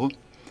 although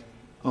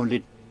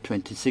only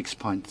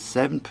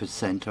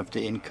 26.7% of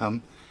the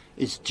income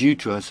is due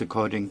to us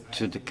according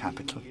to the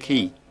capital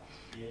key,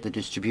 the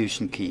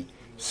distribution key.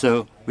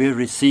 So we're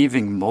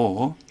receiving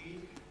more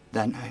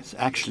than is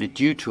actually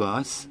due to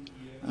us,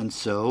 and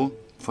so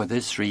for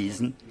this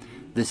reason,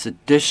 this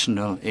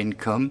additional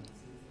income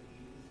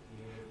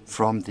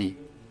from the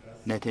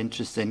net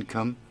interest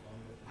income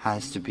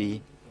has to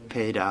be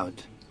paid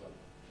out.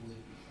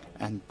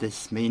 And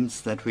this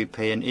means that we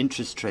pay an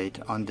interest rate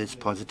on this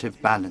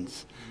positive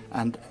balance.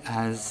 And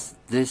as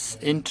this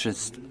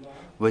interest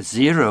was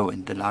zero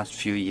in the last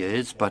few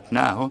years, but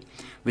now,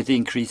 with the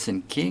increase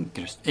in key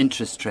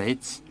interest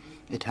rates,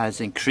 it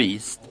has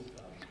increased.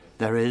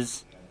 There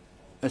is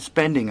a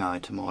spending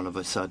item all of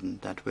a sudden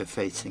that we're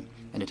facing,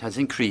 and it has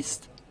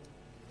increased.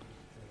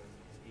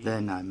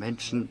 Then I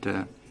mentioned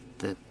the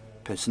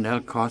personnel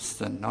costs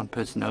and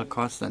non-personnel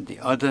costs and the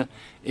other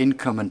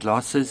income and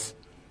losses.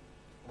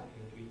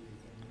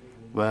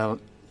 Well,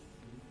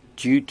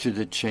 due to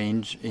the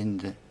change in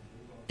the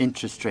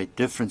interest rate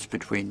difference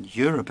between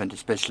Europe and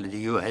especially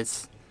the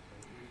US,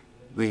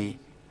 we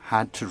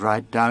had to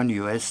write down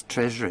US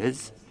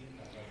treasuries,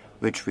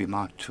 which we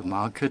marked to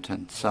market,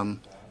 and some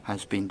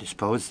has been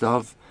disposed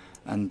of,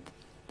 and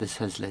this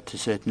has led to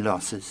certain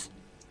losses.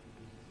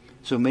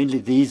 So mainly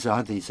these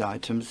are these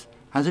items.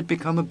 Has it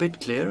become a bit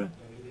clearer?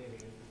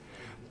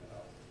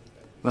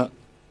 Well,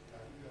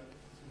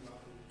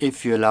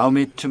 if you allow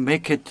me to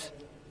make it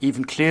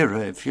even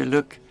clearer, if you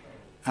look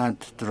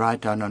at the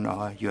write-down on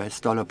our US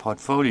dollar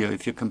portfolio,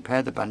 if you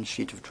compare the balance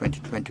sheet of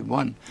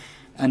 2021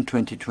 and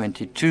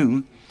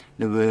 2022,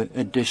 there were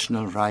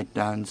additional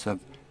write-downs of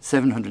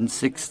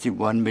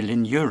 761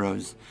 million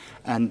euros.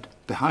 And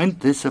behind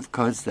this, of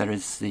course, there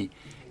is the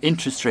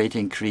interest rate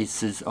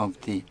increases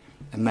of the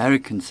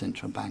American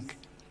Central Bank.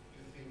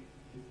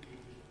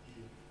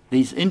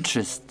 These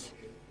interest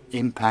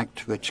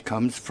impact which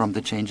comes from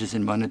the changes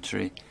in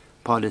monetary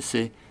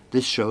policy,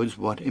 this shows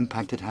what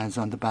impact it has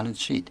on the balance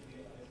sheet.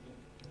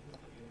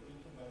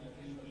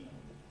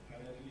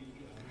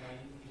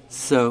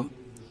 So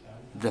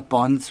the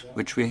bonds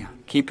which we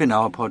keep in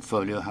our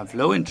portfolio have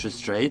low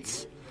interest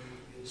rates,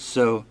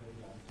 so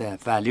their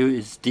value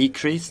is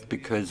decreased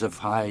because of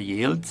higher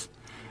yields,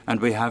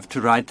 and we have to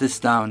write this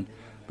down.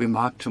 We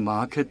mark to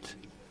market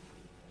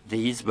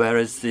these,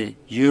 whereas the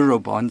euro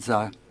bonds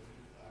are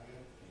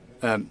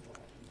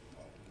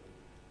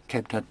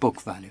kept at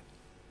book value.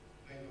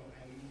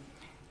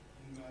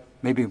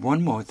 Maybe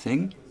one more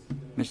thing,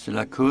 Mr.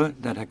 Lacour,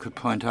 that I could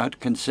point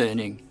out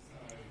concerning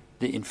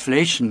the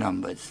inflation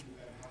numbers.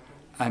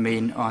 I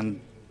mean,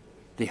 on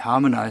the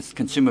harmonized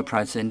consumer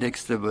price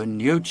index, there were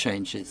new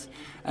changes.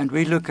 And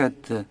we look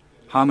at the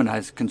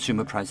harmonized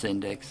consumer price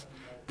index,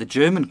 the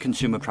German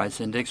consumer price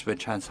index,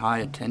 which has high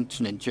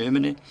attention in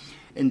Germany.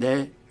 In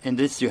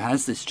this, you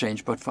have this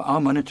change. But for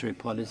our monetary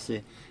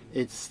policy,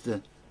 it's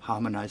the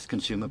harmonized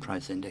consumer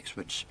price index,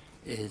 which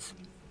is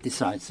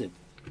decisive.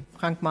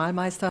 Frank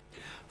Mahlmeister.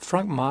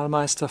 Frank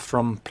Mahlmeister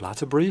from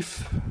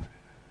Plattebrief.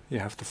 You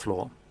have the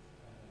floor.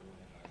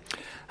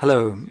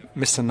 Hello,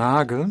 Mr.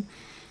 Nagel.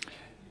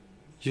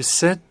 You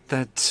said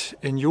that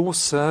in your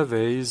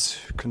surveys,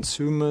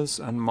 consumers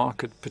and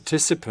market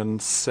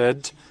participants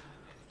said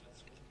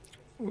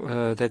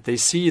that they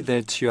see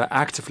that you are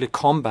actively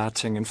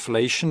combating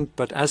inflation,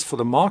 but as for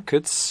the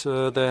markets,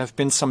 there have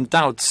been some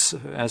doubts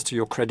as to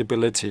your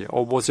credibility.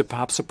 Or was it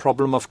perhaps a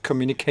problem of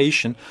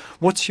communication?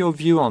 What's your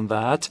view on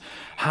that?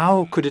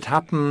 How could it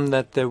happen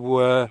that there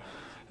were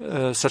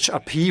such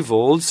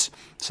upheavals,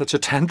 such a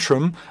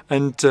tantrum,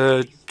 and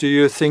do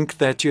you think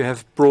that you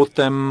have brought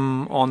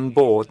them on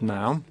board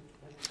now?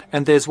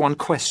 And there's one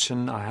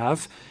question I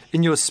have.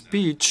 In your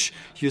speech,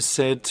 you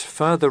said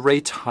further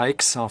rate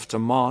hikes after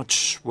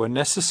March were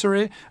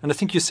necessary, and I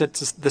think you said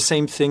the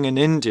same thing in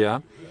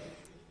India.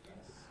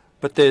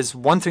 But there's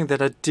one thing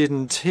that I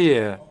didn't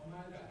hear.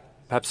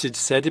 Perhaps you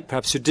said it,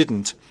 perhaps you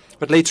didn't.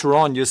 But later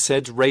on, you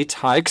said rate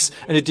hikes,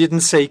 and you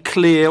didn't say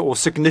clear or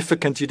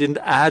significant. You didn't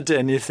add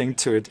anything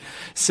to it.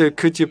 So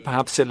could you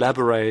perhaps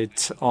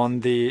elaborate on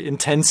the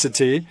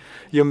intensity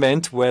you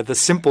meant, where the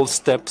simple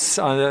steps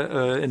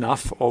are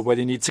enough or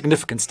whether you need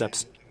significant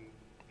steps?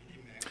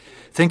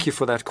 Thank you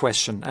for that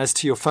question. As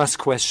to your first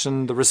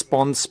question, the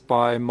response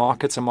by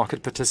markets and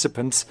market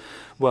participants,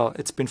 well,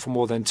 it's been for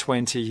more than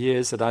 20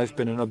 years that I've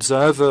been an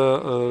observer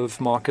of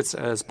markets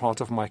as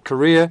part of my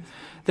career.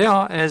 They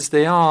are as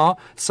they are.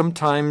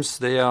 Sometimes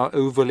they are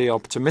overly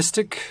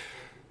optimistic,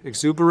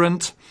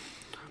 exuberant.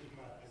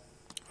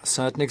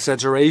 Certain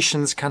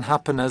exaggerations can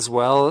happen as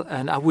well,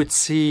 and I would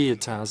see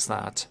it as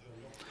that.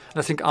 And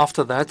I think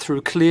after that,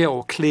 through clear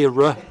or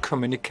clearer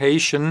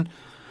communication,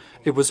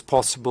 it was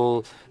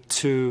possible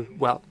to,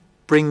 well,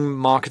 bring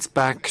markets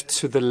back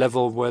to the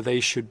level where they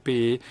should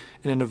be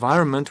in an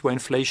environment where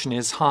inflation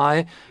is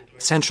high.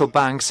 Central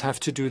banks have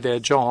to do their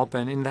job,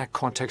 and in that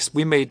context,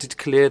 we made it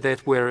clear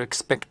that we're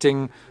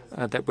expecting,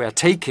 that we're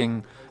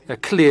taking a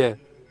clear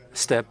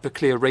step, a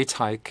clear rate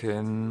hike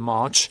in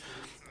March.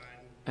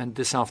 And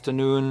this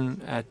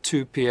afternoon at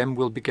 2 p.m.,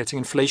 we'll be getting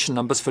inflation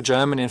numbers for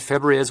Germany in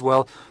February as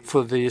well.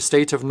 For the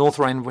state of North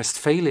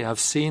Rhine-Westphalia, I've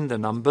seen the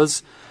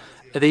numbers.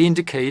 They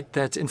indicate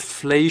that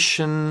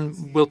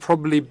inflation will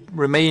probably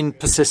remain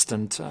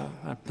persistent,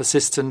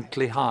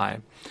 persistently high.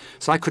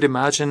 So I could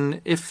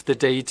imagine if the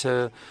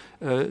data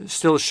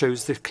still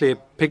shows the clear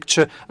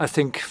picture, I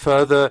think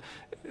further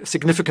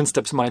significant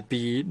steps might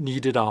be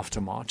needed after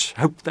March.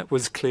 Hope that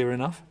was clear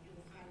enough.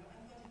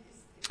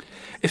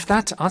 If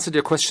that answered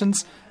your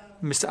questions,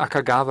 Mr.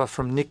 Akagawa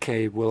from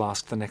Nikkei will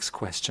ask the next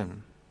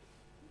question.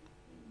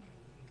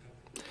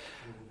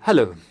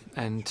 Hello,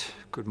 and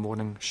good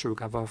morning,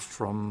 Shugawa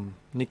from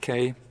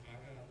Nikkei,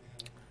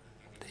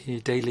 the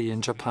daily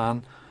in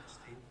Japan.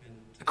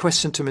 A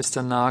question to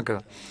Mr.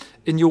 Nagel.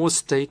 In your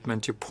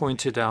statement, you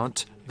pointed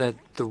out that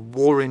the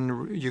war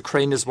in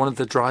Ukraine is one of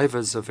the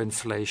drivers of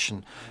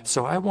inflation.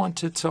 So I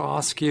wanted to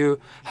ask you,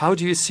 how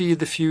do you see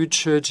the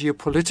future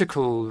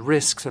geopolitical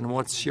risks and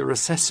what's your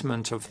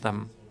assessment of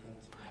them?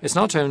 It's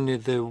not only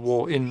the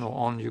war in or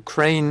on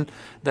Ukraine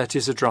that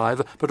is a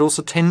driver, but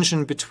also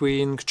tension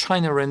between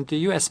China and the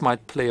US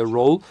might play a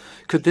role.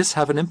 Could this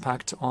have an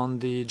impact on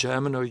the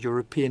German or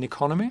European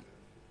economy?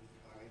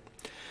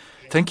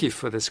 Thank you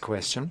for this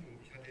question.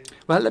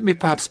 Well, let me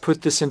perhaps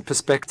put this in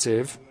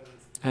perspective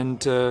and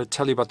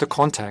tell you about the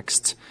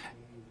context.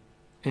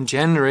 In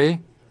January,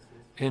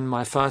 in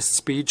my first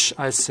speech,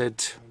 I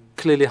said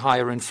clearly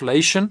higher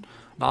inflation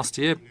last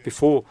year,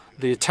 before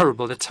the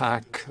terrible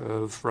attack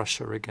of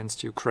Russia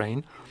against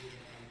Ukraine.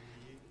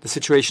 The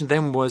situation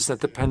then was that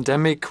the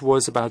pandemic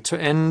was about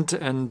to end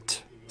and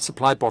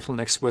supply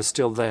bottlenecks were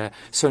still there.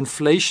 So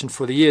inflation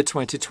for the year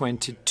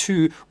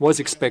 2022 was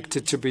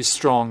expected to be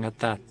strong at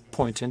that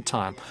point in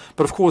time.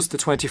 But of course, the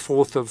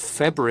 24th of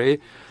February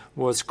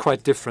was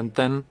quite different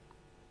then.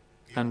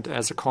 And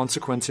as a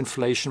consequence,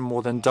 inflation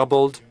more than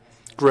doubled.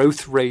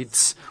 Growth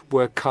rates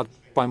were cut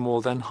by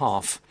more than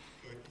half.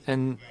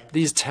 And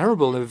these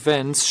terrible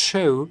events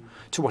show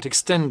to what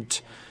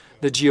extent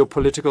the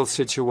geopolitical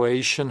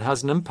situation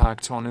has an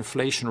impact on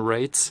inflation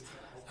rates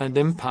and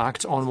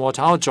impact on what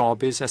our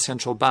job is as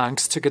central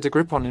banks to get a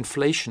grip on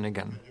inflation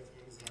again.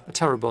 A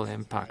terrible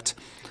impact.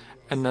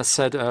 And as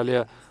said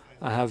earlier,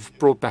 I have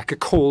brought back a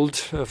cold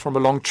from a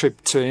long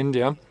trip to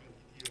India.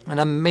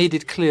 And I made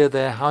it clear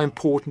there how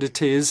important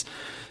it is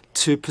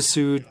to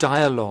pursue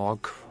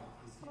dialogue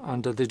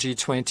under the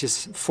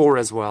G24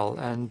 as well.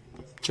 And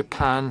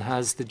Japan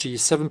has the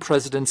G7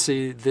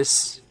 presidency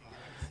this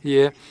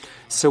year.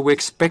 So we're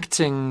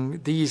expecting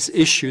these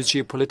issues,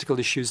 geopolitical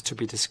issues, to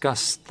be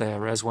discussed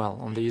there as well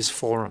on these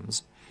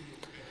forums.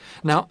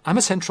 Now, I'm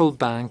a central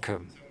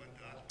banker,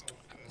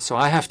 so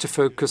I have to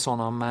focus on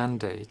our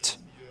mandate.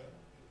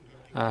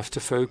 I have to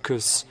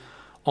focus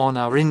on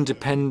our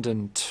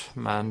independent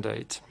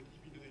mandate.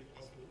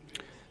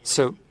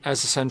 So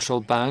as a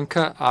central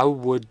banker, I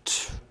would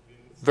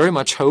very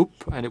much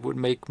hope, and it would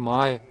make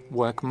my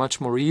work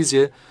much more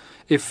easier,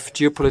 if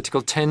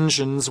geopolitical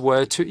tensions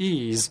were to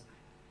ease.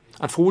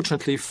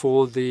 Unfortunately,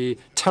 for the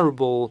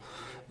terrible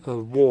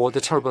war,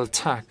 the terrible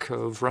attack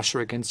of Russia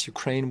against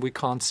Ukraine, we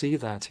can't see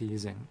that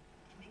easing.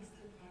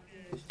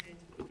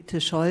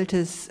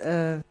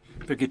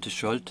 Brigitte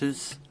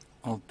Scholtes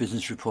of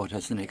Business Report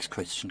has the next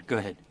question. Go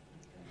ahead.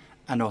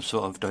 And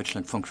also of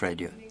Deutschlandfunk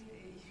Radio.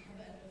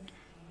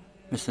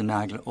 Mr.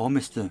 Nagel or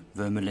Mr.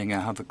 Wuermeling,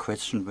 I have a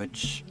question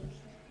which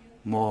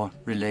more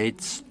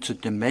relates to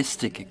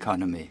domestic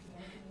economy.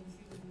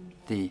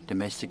 The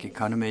domestic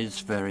economy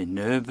is very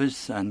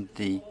nervous, and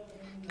the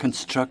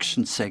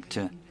construction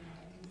sector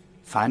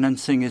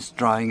financing is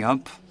drying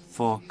up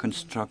for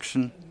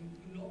construction.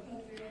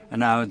 And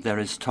now there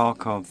is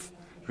talk of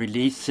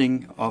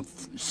releasing of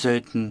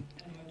certain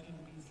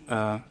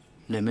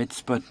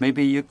limits, but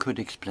maybe you could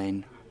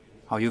explain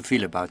how you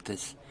feel about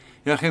this.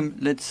 Joachim,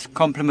 let's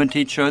complement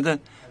each other.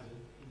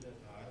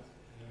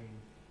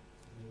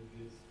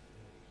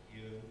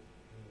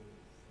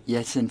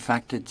 Yes, in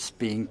fact, it's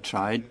being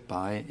tried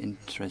by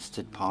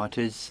interested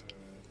parties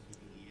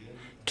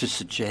to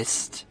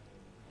suggest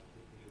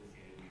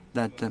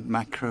that the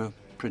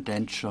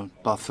macroprudential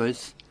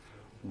buffers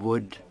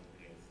would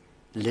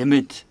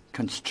limit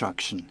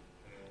construction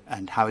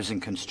and housing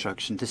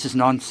construction. This is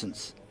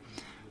nonsense.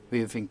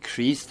 We have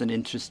increased an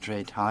interest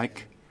rate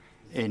hike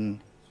in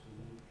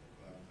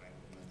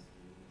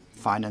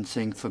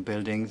financing for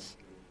buildings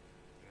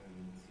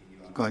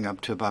going up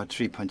to about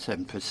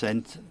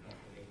 3.7%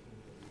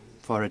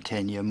 for a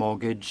 10-year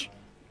mortgage.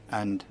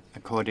 And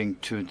according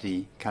to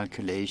the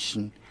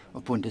calculation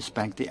of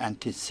Bundesbank, the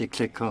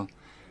anti-cyclical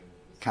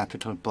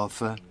capital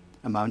buffer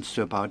amounts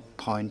to about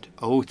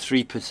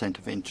 0.03%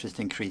 of interest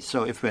increase.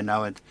 So if we're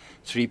now at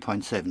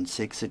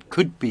 3.76, it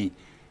could be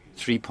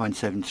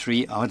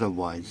 3.73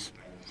 otherwise.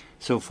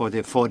 So for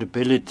the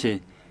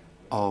affordability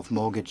of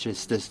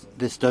mortgages,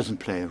 this doesn't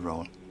play a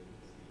role.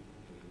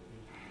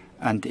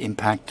 And the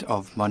impact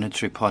of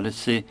monetary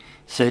policy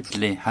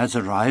certainly has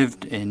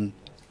arrived in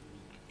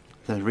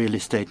the real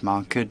estate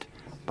market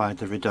by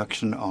the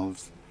reduction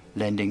of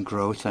lending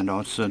growth and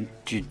also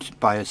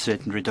by a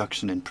certain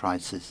reduction in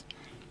prices.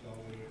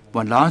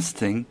 One last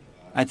thing,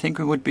 I think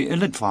we would be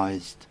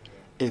ill-advised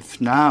if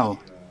now,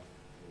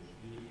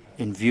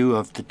 in view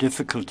of the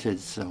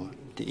difficulties or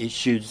the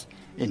issues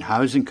in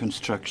housing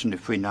construction,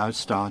 if we now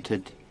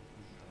started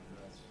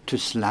to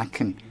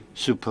slacken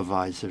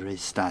supervisory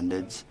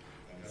standards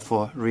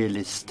for real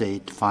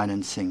estate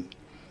financing,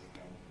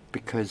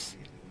 because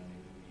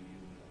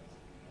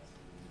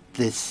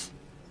this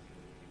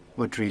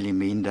would really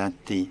mean that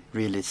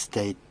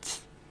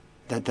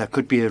that there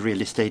could be a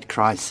real estate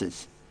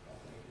crisis.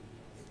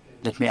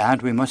 Let me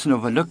add, we mustn't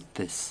overlook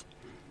this.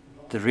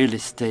 The real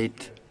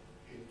estate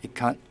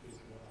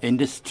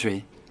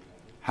industry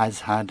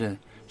has had a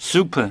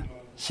super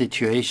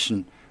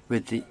situation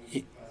with the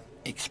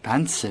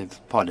expansive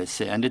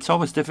policy, and it's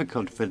always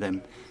difficult for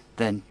them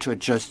then to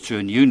adjust to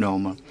a new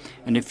normal.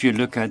 And if you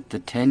look at the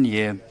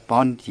 10-year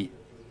bond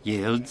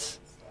yields,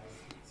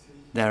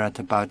 they're at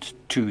about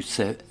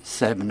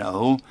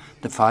 2.70.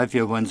 The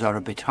 5-year ones are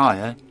a bit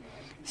higher.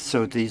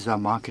 So these are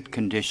market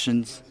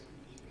conditions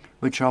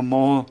which are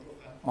more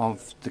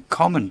of the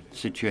common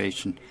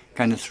situation.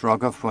 Kenneth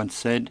Rogoff once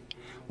said,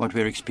 what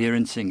we're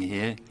experiencing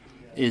here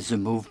is a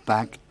move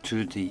back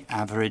to the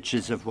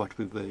averages of what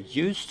we were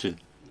used to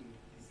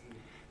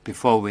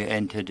before we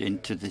entered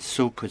into the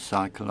super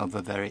cycle of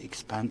a very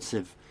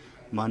expansive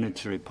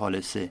monetary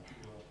policy.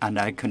 And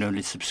I can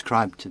only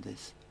subscribe to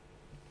this.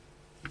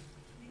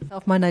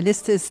 Auf meiner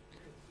Liste ist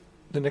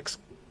the next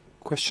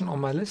question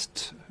on my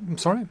list. I'm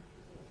sorry.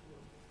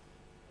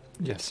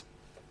 Yes.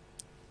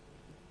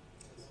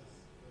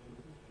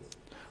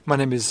 My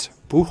name is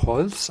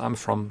Buchholz. I'm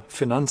from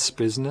finance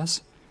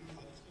business.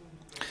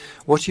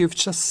 What you've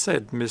just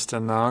said, Mr.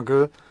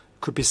 Nagel,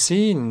 could be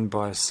seen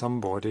by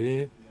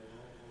somebody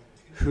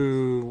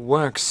who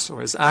works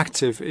or is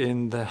active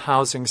in the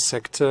housing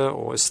sector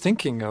or is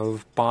thinking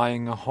of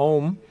buying a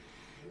home.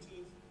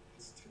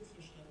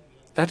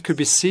 That could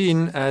be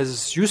seen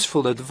as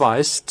useful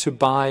advice to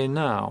buy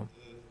now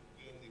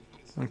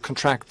and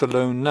contract the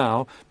loan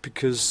now,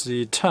 because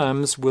the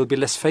terms will be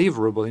less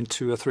favorable in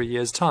 2 or 3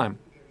 years' time.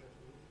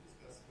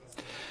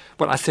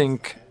 Well, I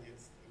think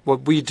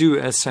what we do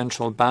as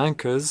central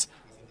bankers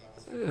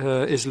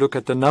is look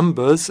at the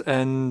numbers,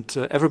 and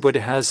everybody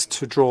has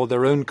to draw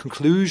their own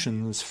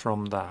conclusions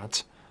from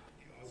that.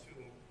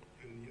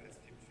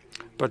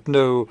 But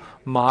no,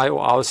 my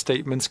or our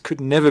statements could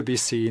never be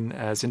seen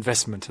as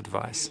investment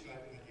advice.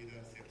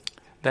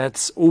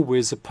 That's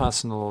always a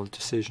personal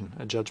decision,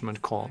 a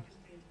judgment call.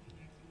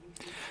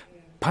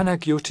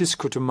 Panagiotis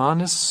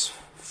Koutumanis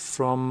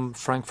from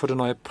Frankfurt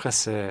Neue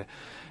Presse.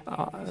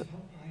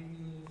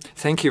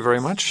 Thank you very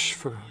much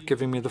for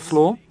giving me the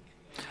floor.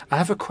 I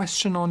have a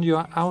question on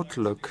your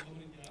outlook.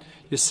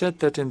 You said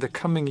that in the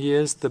coming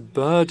years the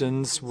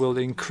burdens will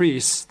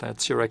increase,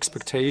 that's your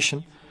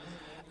expectation,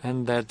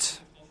 and that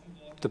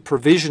the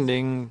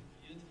provisioning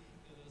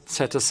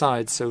set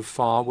aside so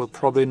far will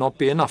probably not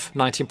be enough.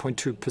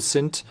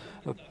 19.2%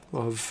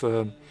 of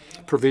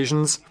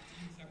provisions,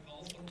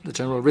 the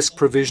general risk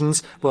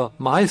provisions. Well,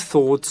 my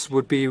thoughts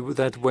would be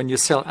that when you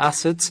sell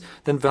assets,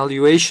 then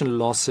valuation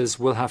losses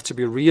will have to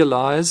be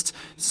realized,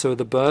 so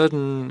the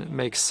burden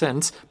makes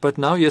sense. But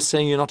now you're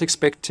saying you're not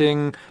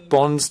expecting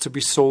bonds to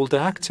be sold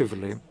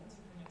actively.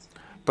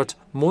 But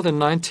more than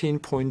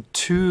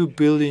 19.2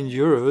 billion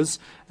euros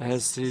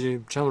as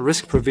the general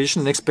risk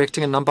provision,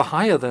 expecting a number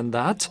higher than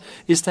that.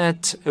 Is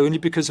that only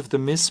because of the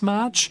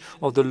mismatch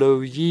of the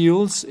low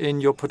yields in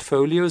your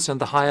portfolios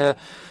and the higher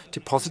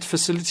deposit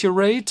facility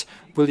rate?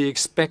 Will you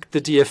expect the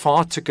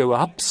DFR to go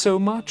up so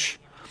much?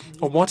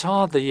 Or what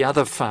are the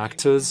other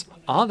factors?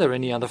 Are there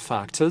any other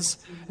factors?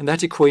 In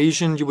that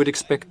equation, you would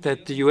expect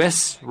that the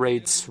US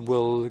rates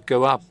will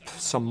go up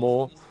some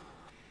more,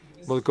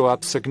 will go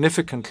up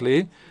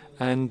significantly,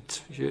 and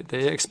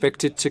they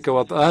expect it to go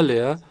up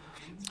earlier,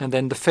 and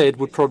then the Fed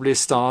would probably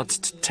start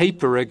to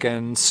taper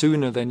again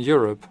sooner than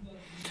Europe.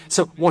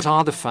 So what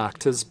are the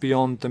factors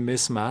beyond the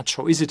mismatch,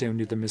 or is it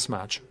only the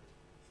mismatch?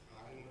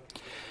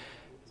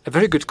 A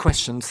very good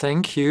question,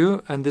 thank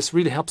you. And this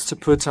really helps to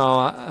put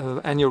our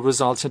annual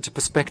results into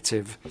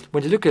perspective.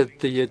 When you look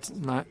at the year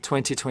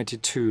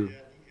 2022,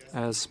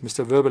 as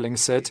Mr. Werbeling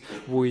said,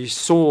 we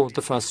saw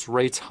the first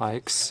rate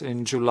hikes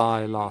in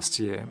July last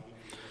year.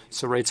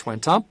 So rates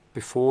went up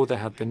before they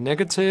had been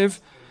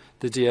negative.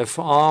 The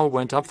DFR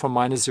went up from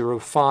minus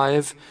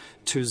 0.5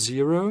 to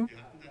 0.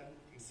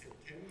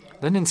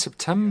 Then in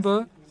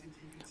September,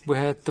 we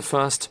had the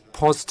first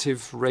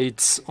positive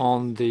rates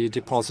on the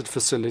deposit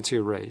facility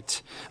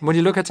rate. And when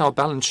you look at our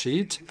balance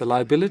sheet, the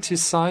liability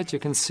side, you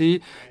can see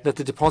that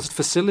the deposit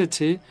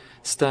facility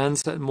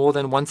stands at more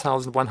than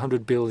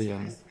 1,100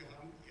 billion.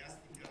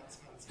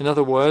 In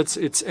other words,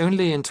 it's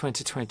only in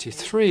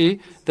 2023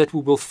 that we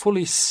will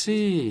fully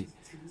see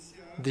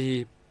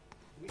the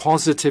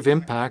positive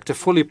impact, a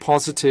fully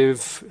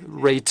positive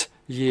rate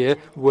year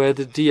where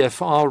the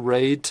DFR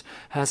rate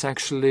has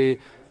actually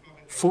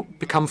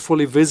become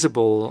fully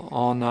visible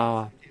on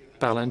our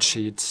balance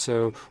sheet.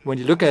 So when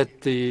you look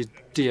at the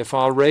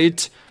DFR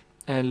rate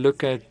and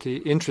look at the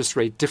interest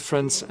rate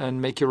difference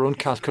and make your own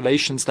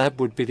calculations, that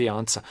would be the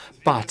answer.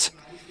 But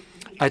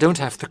I don't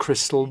have the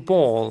crystal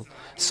ball,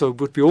 so it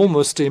would be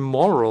almost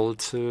immoral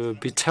to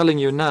be telling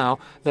you now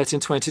that in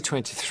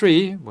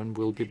 2023, when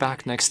we'll be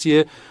back next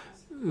year,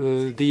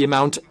 the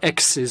amount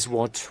X is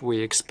what we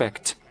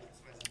expect.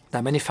 There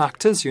are many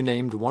factors. You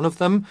named one of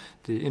them,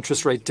 the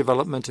interest rate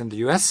development in the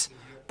US,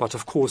 but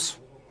of course,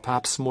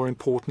 perhaps more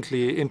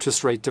importantly,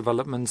 interest rate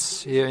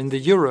developments here in the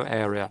euro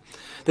area.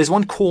 There's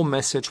one core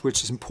message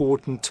which is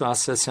important to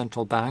us as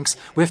central banks.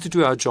 We have to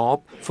do our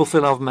job,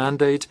 fulfill our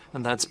mandate,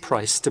 and that's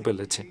price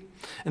stability.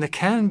 And there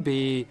can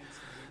be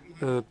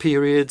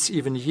periods,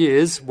 even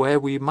years, where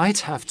we might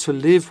have to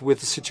live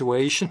with a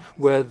situation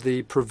where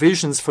the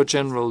provisions for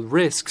general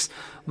risks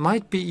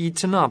might be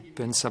eaten up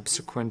in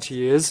subsequent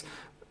years,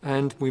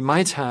 and we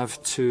might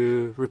have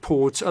to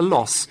report a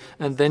loss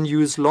and then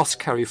use loss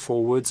carry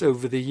forwards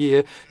over the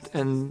year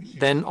and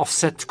then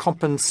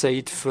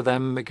compensate for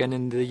them again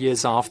in the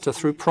years after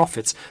through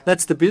profits.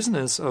 That's the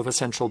business of a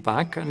central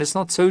bank, and it's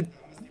not so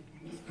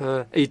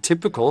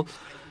atypical.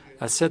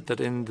 I said that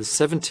in the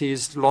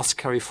 70s, loss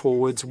carry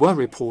forwards were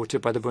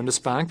reported by the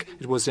Bundesbank.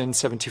 It was in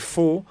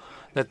 74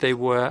 that they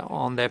were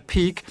on their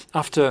peak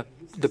after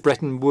the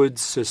Bretton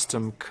Woods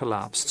system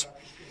collapsed,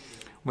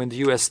 when the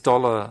US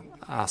dollar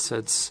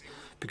assets,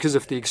 because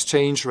of the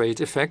exchange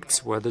rate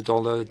effects, where the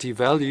dollar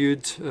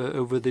devalued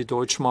over the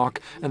Deutsche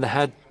Mark, and there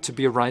had to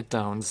be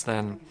write-downs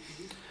then.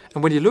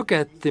 And when you look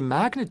at the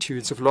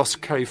magnitudes of loss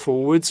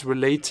carry-forwards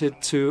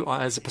related to,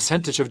 as a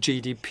percentage of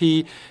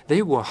GDP,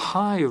 they were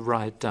high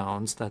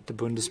write-downs that the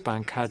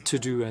Bundesbank had to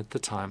do at the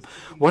time.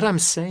 What I'm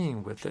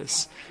saying with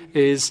this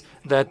is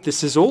that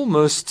this is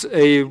almost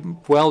a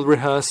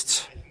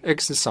well-rehearsed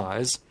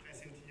exercise,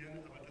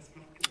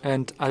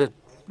 and I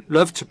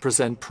love to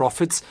present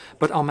profits,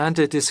 but our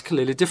mandate is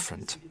clearly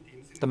different,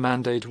 the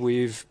mandate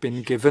we've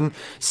been given.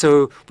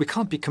 So we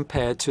can't be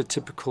compared to a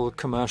typical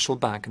commercial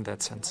bank in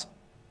that sense.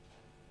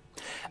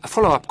 A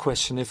follow-up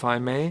question, if I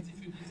may.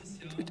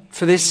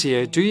 For this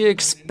year, do you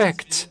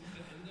expect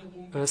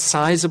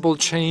sizable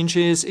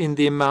changes in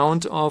the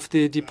amount of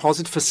the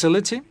deposit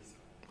facility?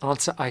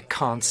 Answer, I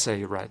can't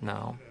say right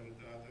now.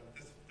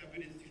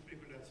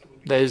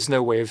 There is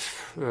no way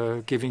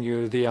of giving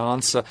you the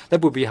answer.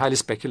 That would be highly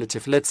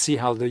speculative. Let's see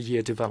how the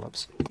year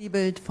develops.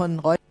 Frank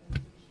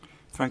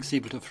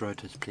Siebelt of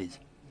Reuters, please.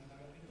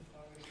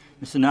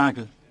 Mr.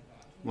 Nagel,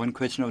 one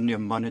question on your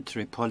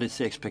monetary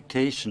policy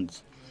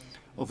expectations.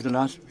 Over the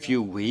last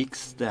few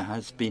weeks, there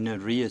has been a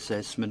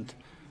reassessment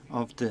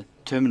of the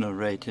terminal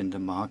rate in the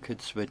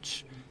markets,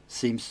 which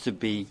seems to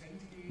be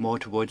more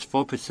towards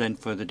 4%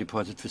 for the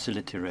deposit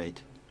facility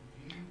rate.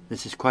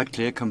 This is quite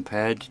clear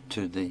compared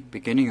to the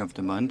beginning of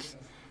the month.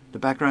 The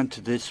background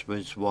to this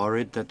was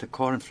worried that the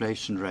core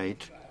inflation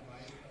rate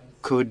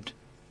could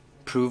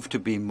prove to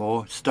be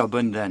more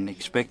stubborn than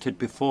expected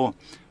before.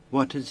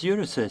 What is your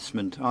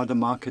assessment? Are the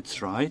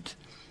markets right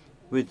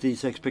with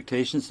these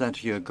expectations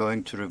that you're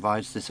going to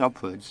revise this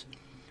upwards?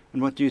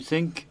 And what do you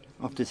think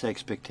of this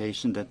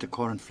expectation that the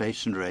core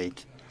inflation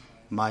rate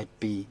might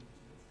be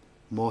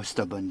more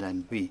stubborn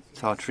than we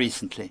thought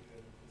recently?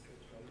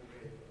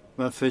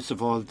 Well, first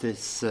of all,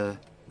 this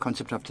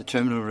concept of the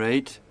terminal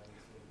rate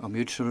or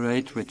mutual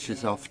rate, which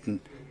is often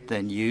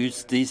then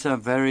used, these are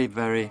very,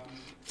 very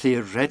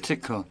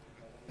theoretical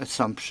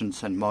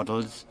assumptions and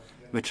models,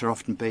 which are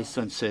often based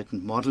on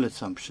certain model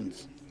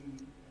assumptions.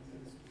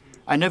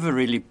 I never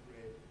really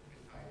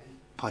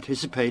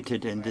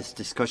participated in this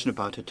discussion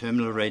about a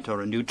terminal rate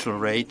or a neutral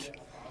rate.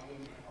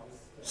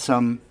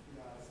 Some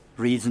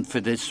reason for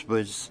this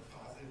was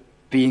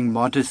being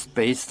modest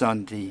based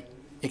on the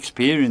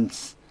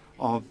experience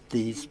of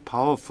these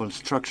powerful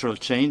structural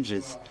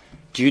changes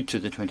due to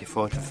the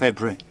 24th of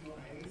February.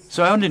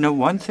 So I only know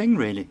one thing,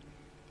 really.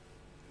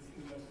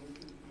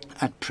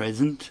 At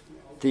present,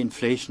 the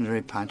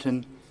inflationary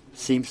pattern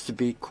seems to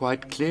be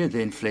quite clear.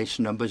 The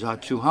inflation numbers are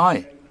too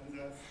high.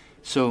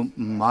 So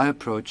my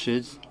approach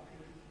is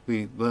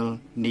we will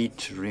need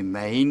to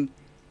remain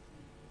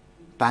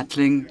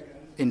battling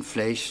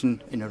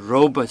inflation in a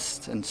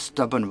robust and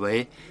stubborn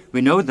way.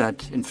 We know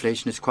that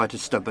inflation is quite a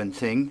stubborn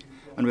thing,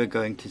 and we're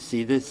going to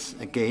see this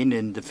again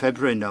in the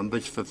February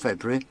numbers for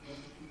February.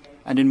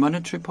 And in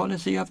monetary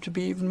policy, you have to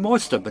be even more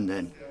stubborn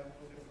then.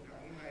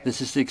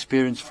 This is the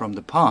experience from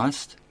the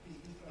past.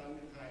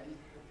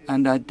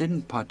 And I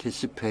didn't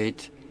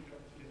participate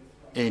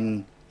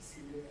in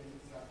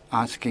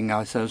asking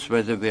ourselves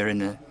whether we're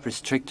in a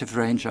restrictive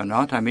range or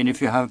not. I mean,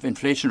 if you have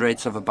inflation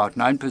rates of about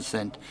 9%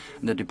 and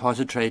the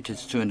deposit rate is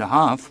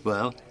 2.5%,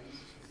 well,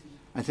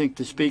 I think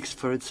this speaks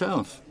for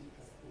itself.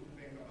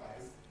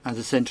 As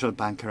a central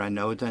banker, I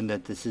know then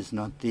that this is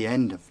not the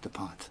end of the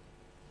path.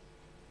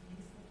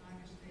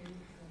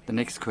 The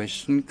next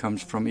question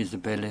comes from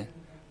Isabelle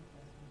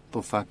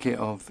Bofacchi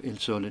of Il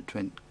Sole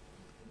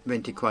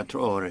 24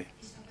 Ore.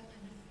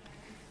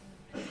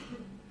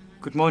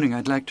 Good morning.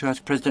 I'd like to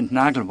ask President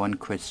Nagel one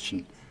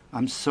question.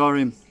 I'm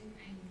sorry,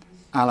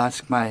 I'll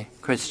ask my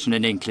question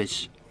in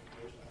English.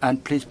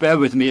 And please bear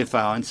with me if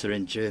I answer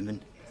in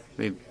German.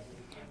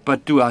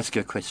 But do ask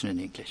your question in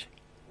English.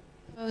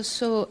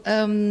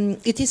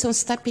 It is on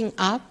stepping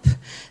up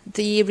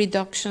the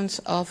reductions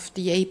of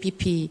the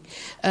APP.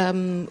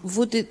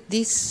 Would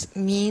this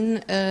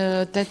mean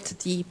that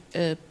the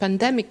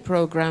pandemic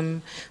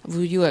program,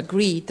 would you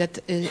agree, that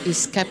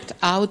is kept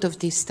out of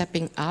this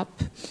stepping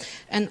up?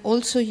 And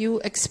also you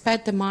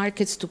expect the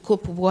markets to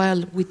cope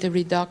well with the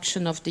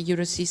reduction of the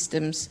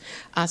Eurosystem's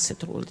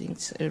asset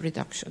holdings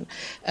reduction.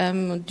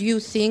 Do you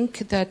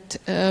think that,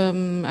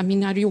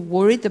 are you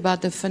worried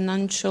about the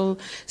financial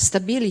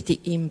stability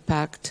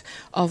impact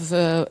of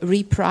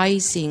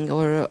repricing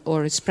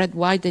or spread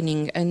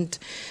widening? And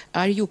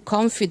are you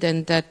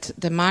confident that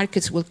the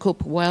markets will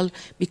cope well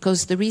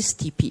because there is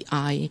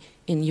TPI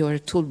in your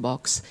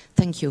toolbox?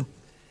 Thank you.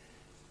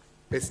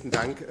 Besten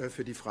Dank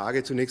für die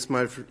Frage. Zunächst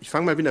mal, ich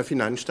fange mal mit der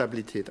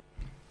Finanzstabilität an.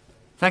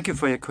 Thank you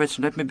for your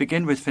question. Let me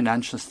begin with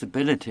financial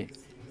stability.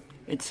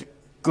 It's a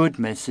good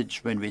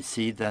message when we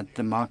see that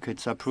the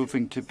markets are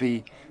proving to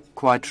be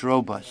quite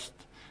robust.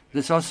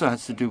 This also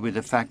has to do with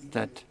the fact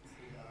that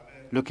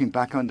looking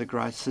back on the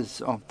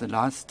crisis of the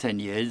last 10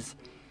 years,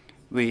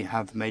 we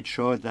have made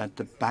sure that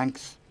the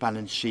banks'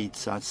 balance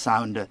sheets are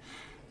sounder.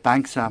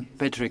 Banks are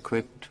better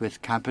equipped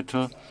with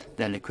capital.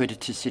 Their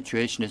liquidity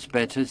situation is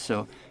better.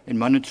 So in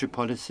monetary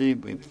policy,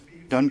 we've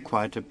done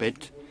quite a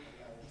bit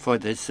for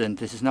this, and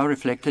this is now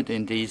reflected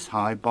in these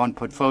high bond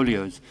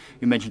portfolios.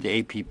 You mentioned the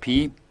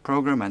APP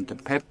program and the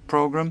PEP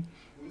program.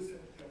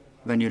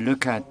 When you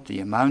look at the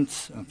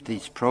amounts of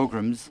these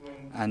programs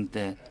and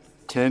the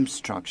term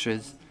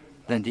structures,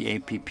 then the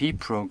APP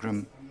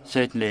program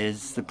certainly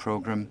is the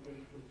program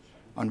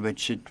on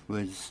which it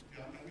was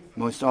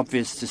most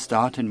obvious to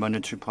start in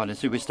monetary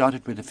policy. We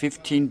started with a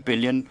 15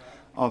 billion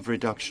of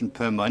reduction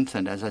per month,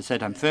 and as I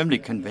said, I'm firmly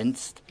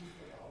convinced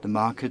the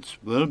markets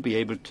will be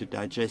able to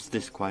digest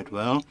this quite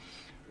well.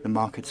 The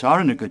markets are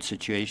in a good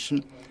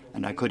situation,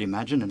 and I could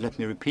imagine, and let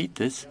me repeat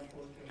this,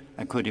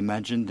 I could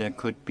imagine there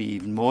could be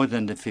even more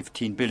than the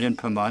 15 billion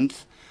per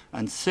month,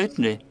 and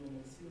certainly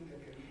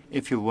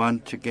if you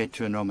want to get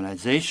to a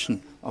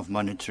normalization of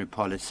monetary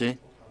policy,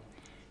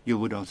 you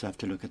would also have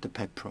to look at the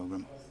PEP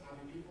program.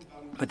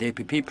 But the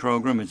APP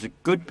program is a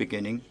good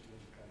beginning,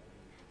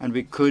 and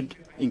we could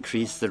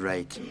increase the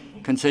rate.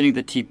 Concerning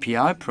the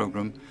TPI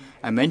program,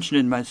 I mentioned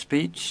in my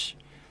speech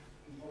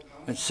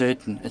a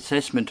certain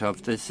assessment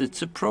of this.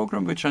 It's a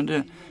program which,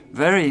 under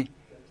very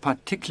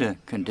particular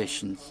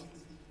conditions,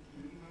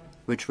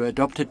 which were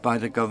adopted by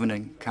the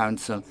Governing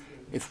Council,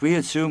 if we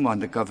assume on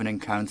the Governing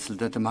Council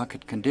that the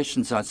market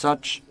conditions are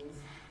such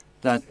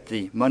that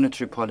the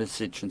monetary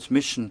policy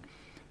transmission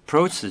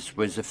process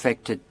was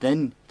affected,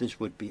 then this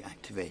would be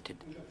activated.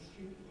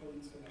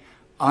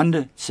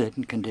 Under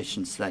certain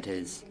conditions, that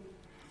is.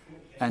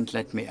 And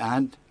let me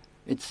add,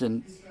 it's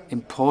an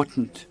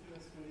important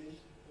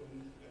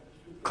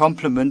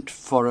complement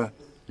for a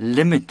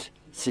limit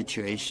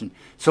situation.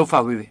 So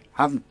far, we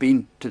haven't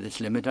been to this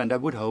limit, and I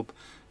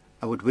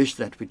would wish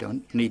that we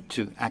don't need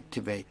to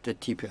activate the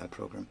TPI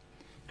program.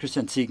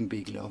 Christian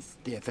Ziegenbiegel of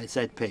the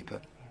FSZ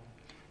paper.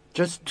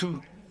 Just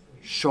two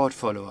short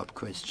follow-up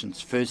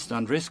questions. First,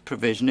 on risk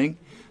provisioning,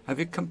 have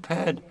you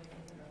compared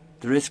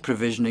the risk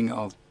provisioning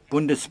of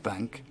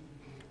Bundesbank,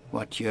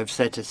 what you have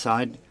set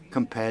aside,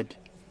 compared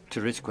to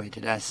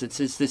risk-weighted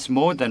assets? Is this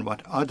more than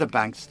what other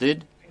banks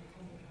did?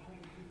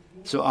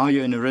 So are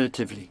you in a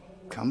relatively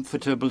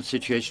comfortable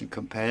situation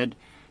compared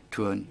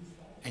to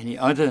any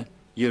other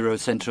Euro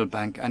central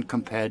bank and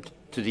compared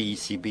to the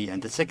ECB?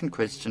 And the second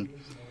question,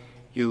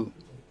 you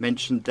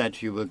mentioned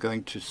that you were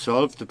going to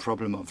solve the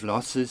problem of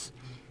losses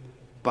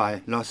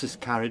by losses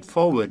carried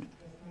forward.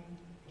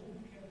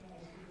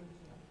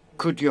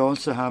 Could you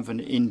also have an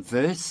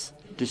inverse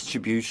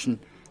distribution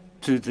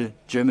to the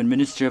German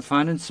Ministry of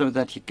Finance so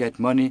that you get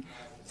money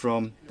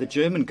from the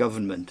German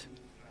government?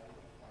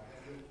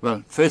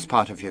 Well, first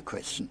part of your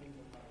question.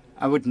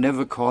 I would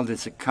never call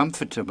this a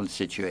comfortable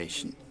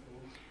situation.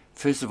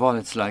 First of all,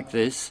 it's like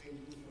this,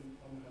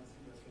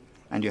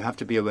 and you have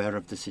to be aware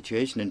of the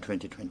situation in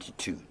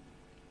 2022.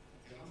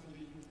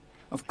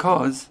 Of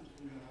course,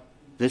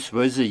 this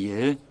was a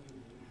year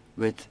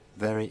with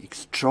very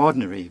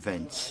extraordinary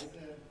events.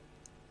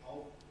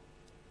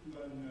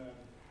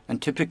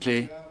 And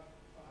typically,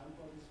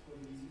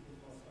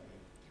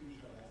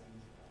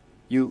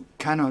 you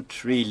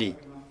cannot really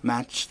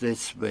match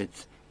this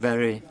with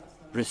very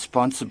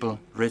responsible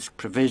risk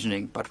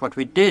provisioning. But what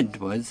we did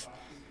was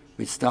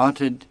we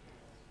started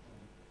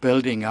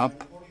building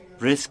up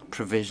risk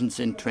provisions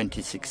in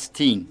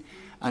 2016.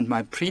 And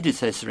my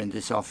predecessor in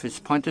this office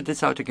pointed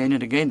this out again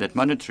and again, that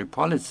monetary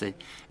policy,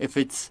 if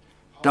it's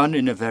done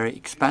in a very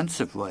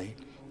expansive way,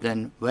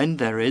 then when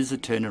there is a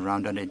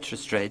turnaround on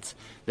interest rates,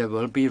 there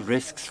will be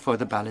risks for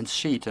the balance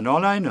sheet. And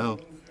all I know,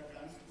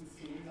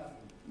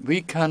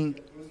 we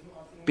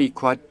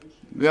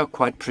are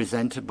quite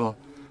presentable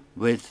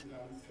with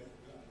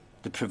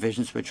the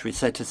provisions which we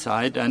set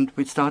aside, and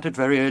we started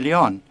very early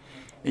on.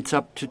 It's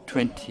up to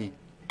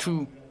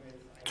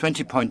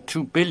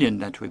 20.2 billion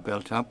that we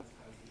built up,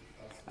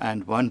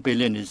 and 1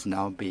 billion is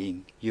now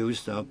being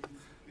used up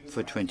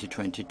for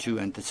 2022.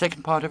 And the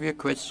second part of your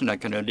question, I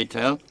can only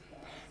tell,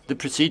 the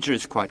procedure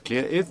is quite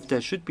clear. If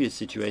there should be a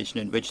situation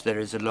in which there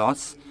is a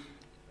loss,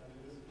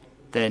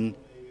 then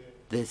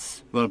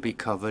this will be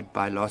covered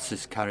by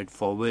losses carried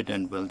forward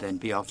and will then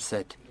be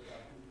offset.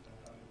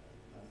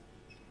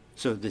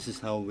 So this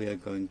is how we are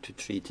going to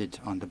treat it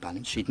on the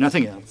balance sheet,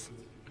 nothing else.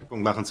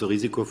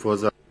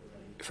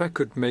 If I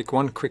could make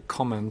one quick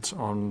comment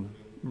on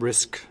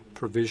risk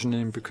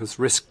provisioning, because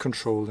risk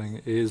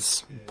controlling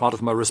is part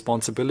of my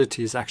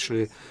responsibilities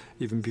actually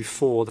even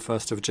before the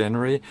 1st of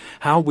January.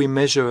 How we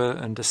measure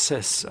and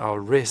assess our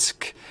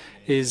risk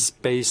is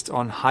based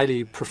on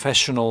highly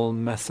professional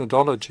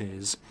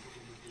methodologies.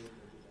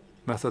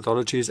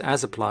 Methodologies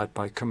as applied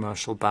by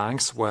commercial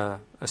banks where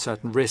a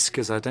certain risk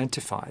is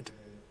identified.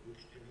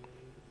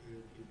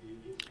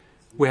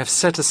 We have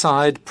set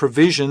aside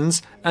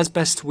provisions as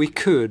best we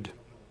could.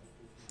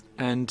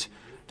 And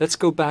let's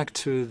go back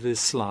to this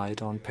slide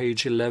on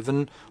page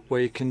 11,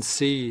 where you can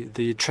see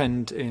the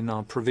trend in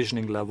our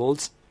provisioning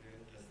levels.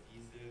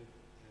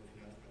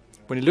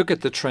 When you look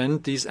at the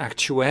trend, these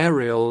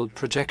actuarial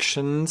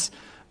projections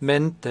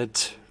meant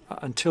that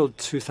until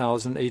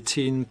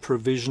 2018,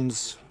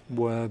 provisions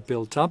were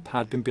built up,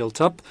 had been built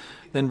up,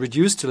 then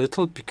reduced a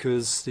little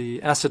because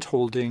the asset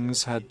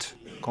holdings had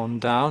gone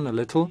down a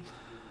little.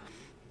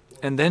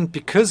 And then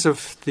because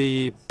of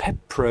the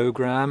PEP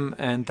program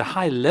and the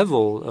high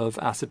level of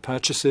asset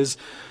purchases,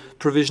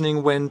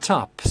 provisioning went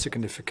up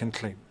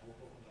significantly.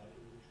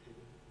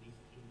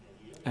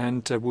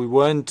 And we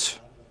weren't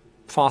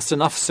fast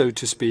enough, so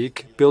to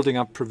speak, building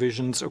up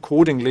provisions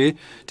accordingly,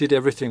 did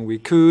everything we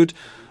could,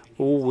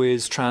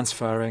 always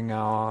transferring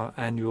our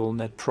annual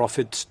net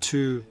profit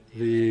to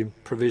the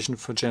provision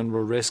for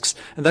general risks.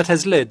 And that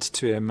has led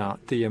to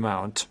the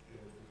amount.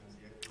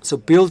 So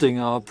building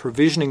our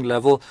provisioning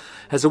level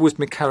has always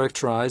been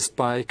characterized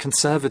by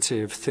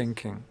conservative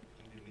thinking.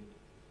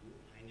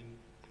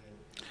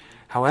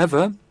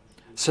 However,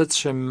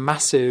 such a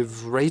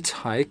massive rate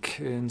hike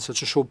in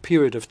such a short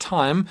period of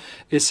time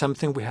is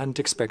something we hadn't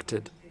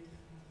expected.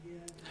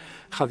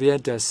 Javier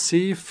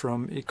Dassi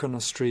from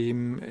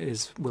Econostream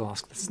will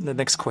ask the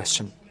next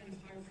question.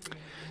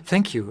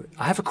 Thank you.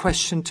 I have a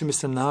question to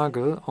Mr.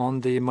 Nagel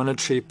on the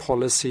monetary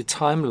policy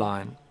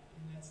timeline.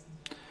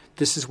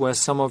 This is where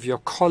some of your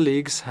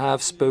colleagues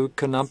have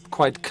spoken up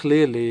quite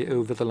clearly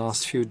over the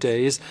last few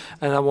days.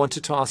 And I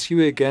wanted to ask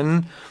you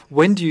again,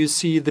 when do you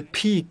see the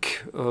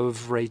peak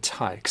of rate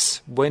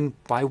hikes?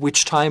 By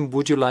which time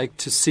would you like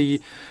to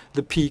see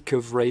the peak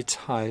of rate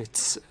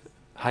hikes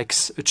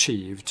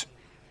achieved?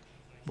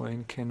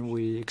 When can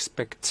we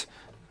expect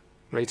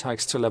rate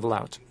hikes to level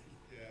out?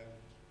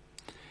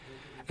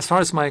 As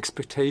far as my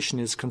expectation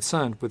is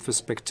concerned with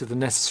respect to the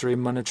necessary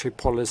monetary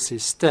policy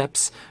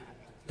steps,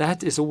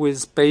 that is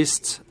always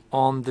based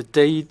on the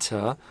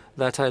data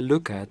that I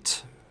look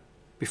at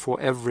before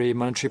every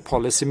monetary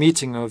policy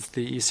meeting of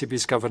the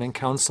ECB's Governing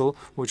Council,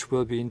 which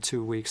will be in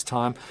 2 weeks'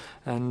 time.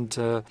 And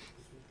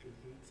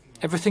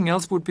everything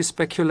else would be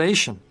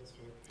speculation.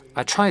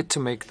 I tried to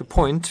make the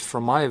point,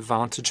 from my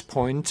vantage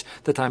point,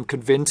 that I'm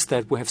convinced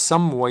that we have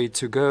some way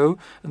to go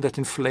and that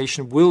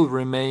inflation will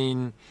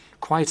remain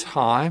quite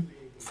high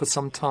for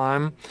some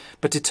time.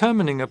 But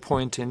determining a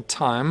point in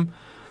time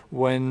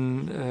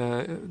when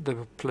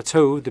the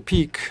plateau, the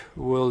peak,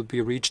 will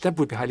be reached, that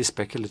would be highly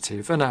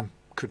speculative, and I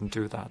couldn't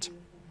do that.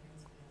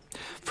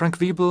 Frank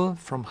Wiebel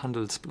from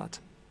Handelsblatt.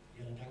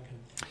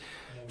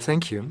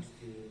 Thank you.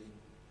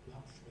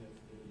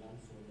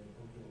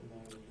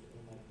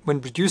 When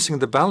reducing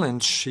the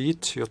balance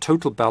sheet, your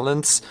total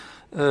balance,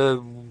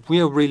 we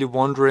are really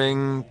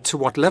wondering to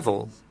what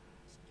level?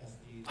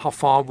 How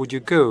far would you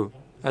go?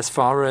 As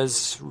far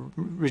as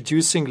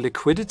reducing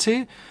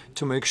liquidity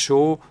to make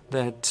sure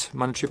that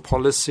monetary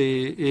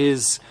policy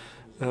is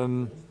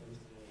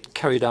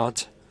carried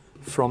out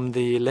from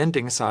the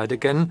lending side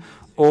again,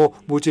 or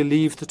would you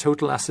leave the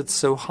total assets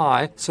so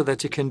high so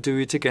that you can do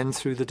it again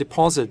through the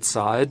deposit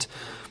side?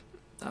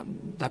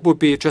 That would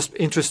be just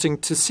interesting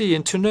to see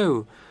and to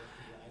know.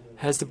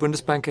 Has the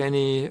Bundesbank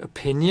any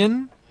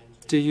opinion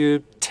Do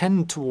you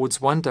tend towards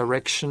one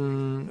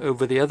direction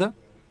over the other?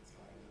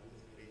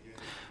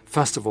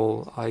 First of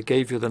all, I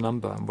gave you the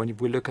number. When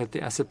we look at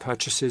the asset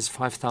purchases,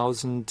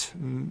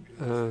 5,000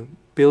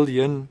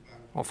 billion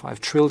or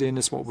 5 trillion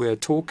is what we're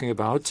talking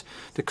about.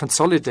 The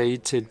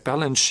consolidated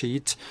balance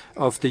sheet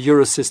of the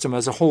euro system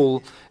as a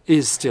whole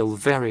is still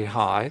very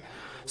high.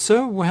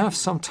 So we have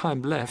some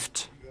time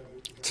left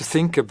to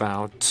think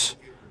about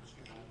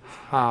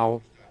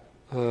how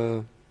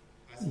the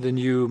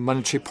new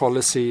monetary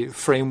policy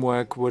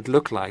framework would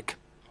look like.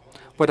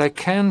 What I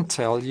can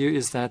tell you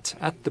is that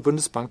at the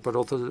Bundesbank, but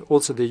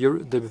also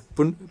the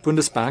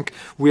Bundesbank,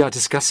 we are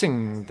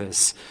discussing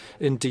this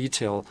in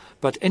detail.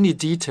 But any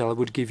detail I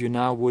would give you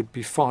now would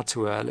be far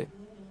too early.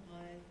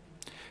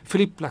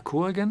 Philippe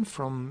Lacour again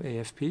from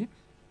AFP.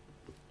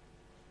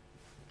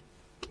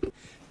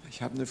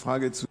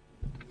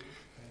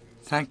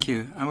 Thank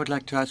you. I would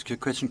like to ask you a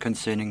question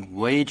concerning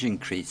wage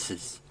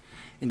increases.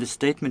 In the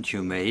statement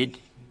you made,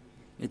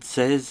 it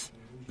says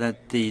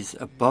that these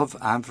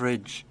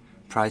above-average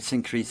price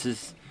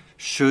increases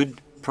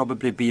should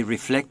probably be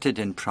reflected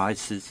in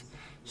prices.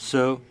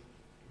 So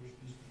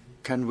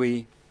can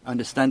we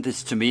understand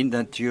this to mean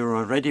that you're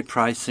already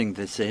pricing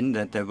this in,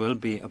 that there will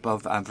be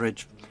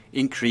above-average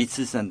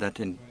increases and that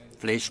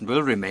inflation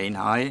will remain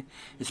high,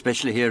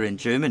 especially here in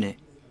Germany?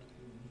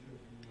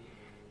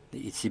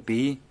 The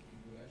ECB,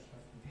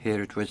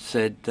 here it was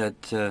said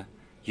that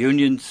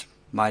unions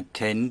might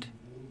tend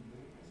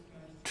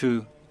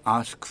to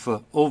ask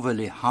for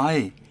overly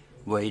high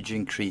wage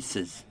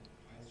increases,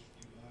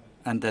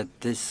 and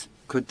that this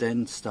could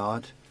then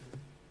start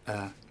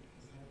an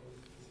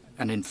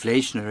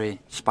inflationary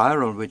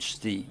spiral, which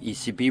the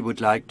ECB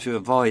would like to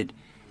avoid.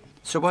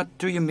 So what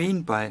do you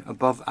mean by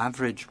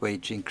above-average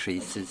wage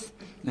increases?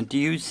 And do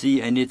you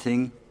see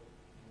anything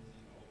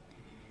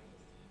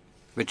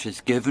which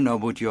is given, or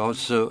would you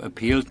also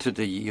appeal to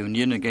the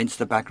union against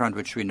the background,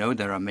 which we know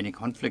there are many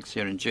conflicts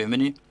here in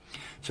Germany?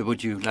 So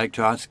would you like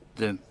to ask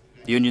the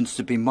unions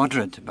to be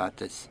moderate about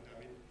this?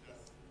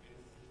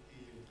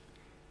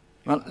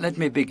 Well, let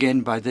me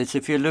begin by this.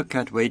 If you look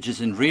at wages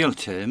in real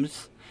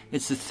terms,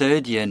 it's the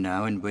third year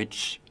now in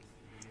which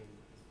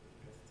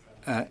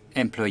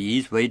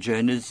employees, wage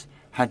earners,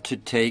 had to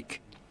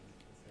take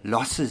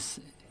losses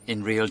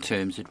in real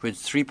terms. It was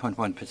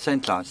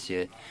 3.1% last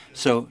year.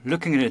 So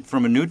looking at it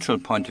from a neutral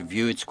point of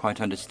view, it's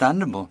quite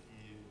understandable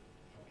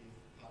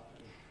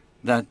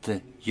that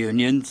the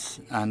unions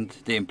and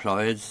the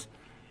employers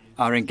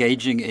are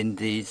engaging in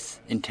these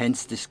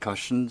intense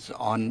discussions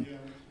on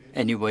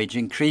any wage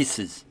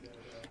increases.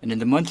 And in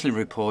the monthly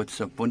reports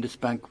of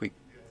Bundesbank, we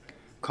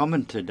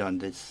commented on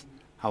this,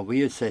 how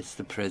we assess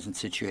the present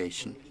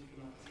situation.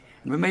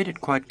 And we made it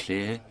quite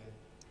clear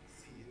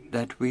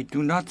that we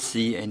do not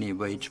see any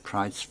wage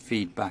price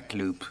feedback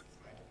loop,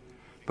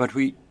 but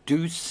we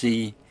do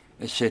see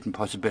a certain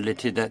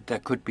possibility that there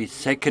could be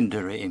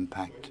secondary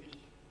impact.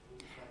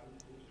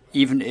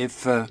 Even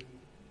if the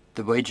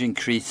wage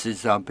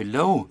increases are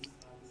below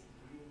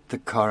the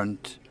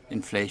current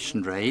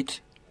inflation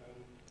rate,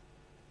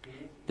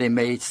 they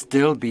may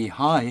still be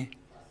high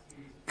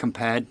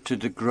compared to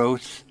the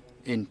growth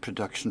in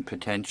production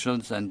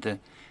potentials and the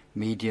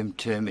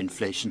medium-term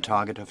inflation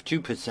target of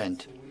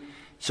 2%.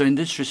 So in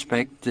this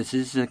respect, this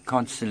is a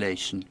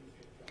constellation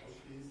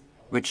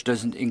which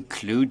doesn't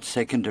include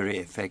secondary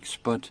effects,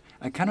 but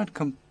I cannot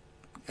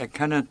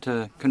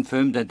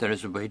confirm that there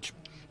is a wage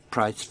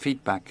price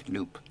feedback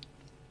loop.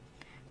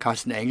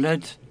 Carsten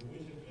Englert.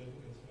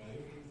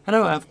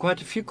 Hello, I have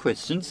quite a few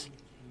questions.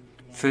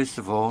 First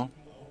of all,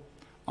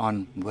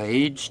 on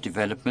wage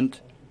development,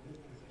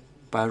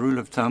 by rule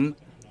of thumb,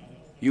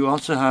 you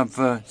also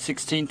have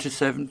 16 to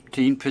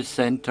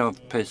 17%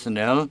 of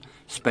personnel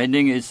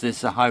spending. Is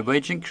this a high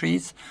wage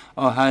increase,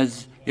 or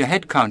has your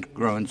headcount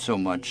grown so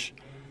much?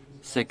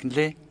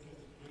 Secondly,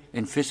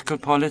 in fiscal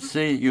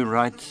policy, you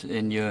write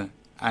in your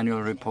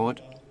annual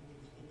report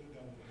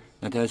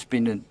that there has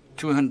been a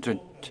 200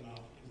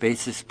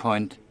 basis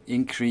point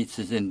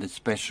increases in the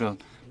special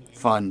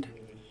fund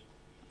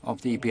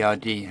of the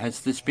EBRD.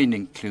 Has this been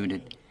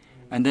included?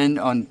 And then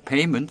on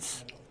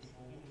payments,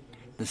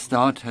 the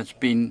start has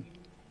been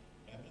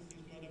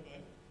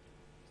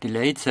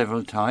delayed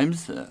several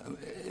times.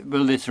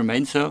 Will this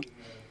remain so?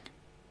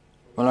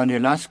 Well, on your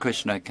last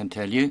question, I can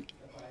tell you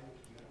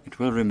it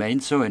will remain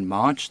so in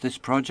March. This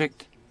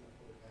project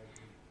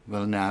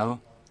will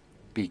now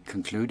be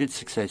concluded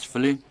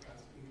successfully.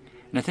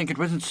 And I think it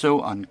wasn't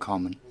so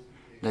uncommon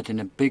that in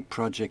a big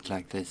project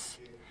like this,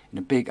 in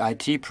a big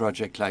IT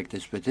project like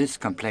this, with this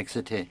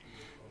complexity,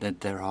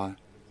 that there are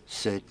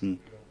certain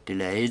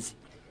delays.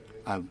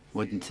 I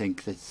wouldn't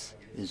think this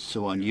is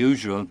so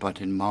unusual,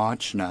 but in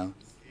March now,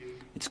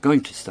 it's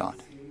going to start.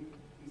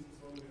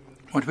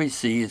 What we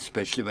see,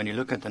 especially when you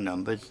look at the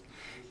numbers,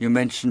 you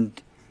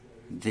mentioned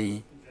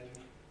the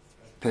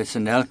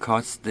personnel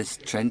costs, this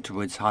trend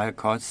towards higher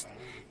costs,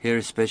 here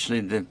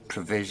especially the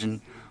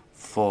provision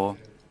for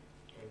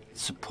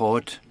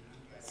support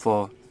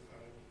for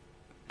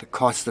the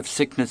cost of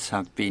sickness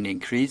have been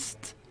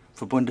increased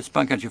for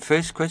Bundesbank. And your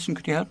first question,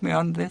 could you help me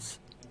on this?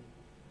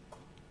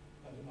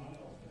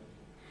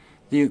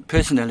 The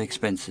personnel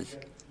expenses.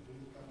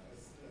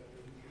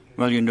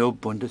 Well, you know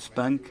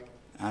Bundesbank,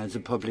 as a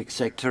public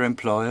sector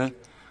employer,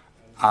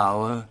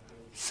 our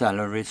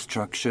salary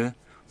structure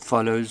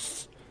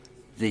follows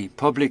the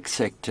public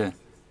sector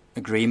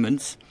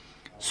agreements.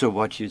 So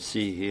what you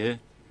see here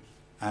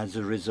as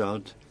a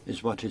result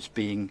is what is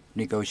being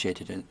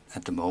negotiated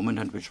at the moment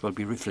and which will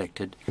be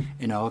reflected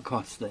in our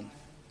costs then.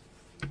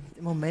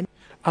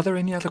 Are there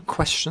any other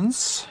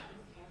questions?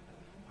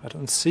 I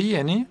don't see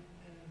any.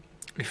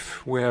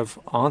 If we have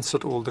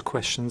answered all the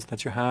questions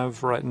that you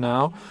have right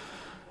now,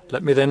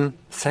 let me then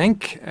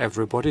thank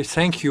everybody.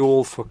 Thank you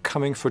all for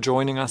coming, for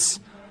joining us.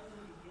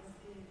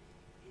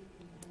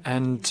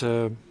 And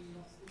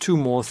two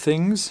more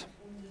things.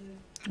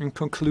 In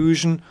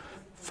conclusion,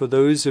 for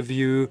those of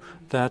you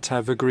that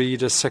have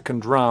agreed a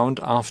second round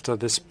after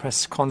this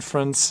press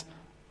conference,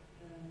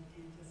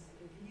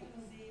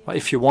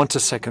 if you want a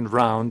second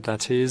round,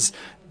 that is,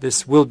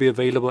 this will be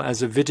available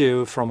as a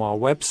video from our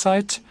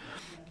website.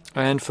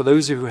 And for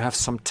those of you who have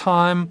some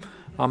time,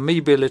 are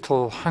maybe a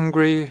little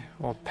hungry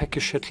or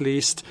peckish at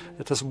least,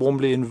 let us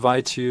warmly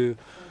invite you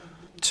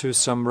to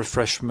some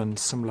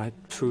refreshments, some light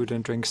food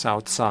and drinks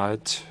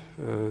outside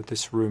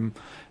this room.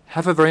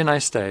 Have a very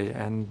nice day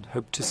and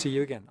hope to see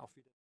you again.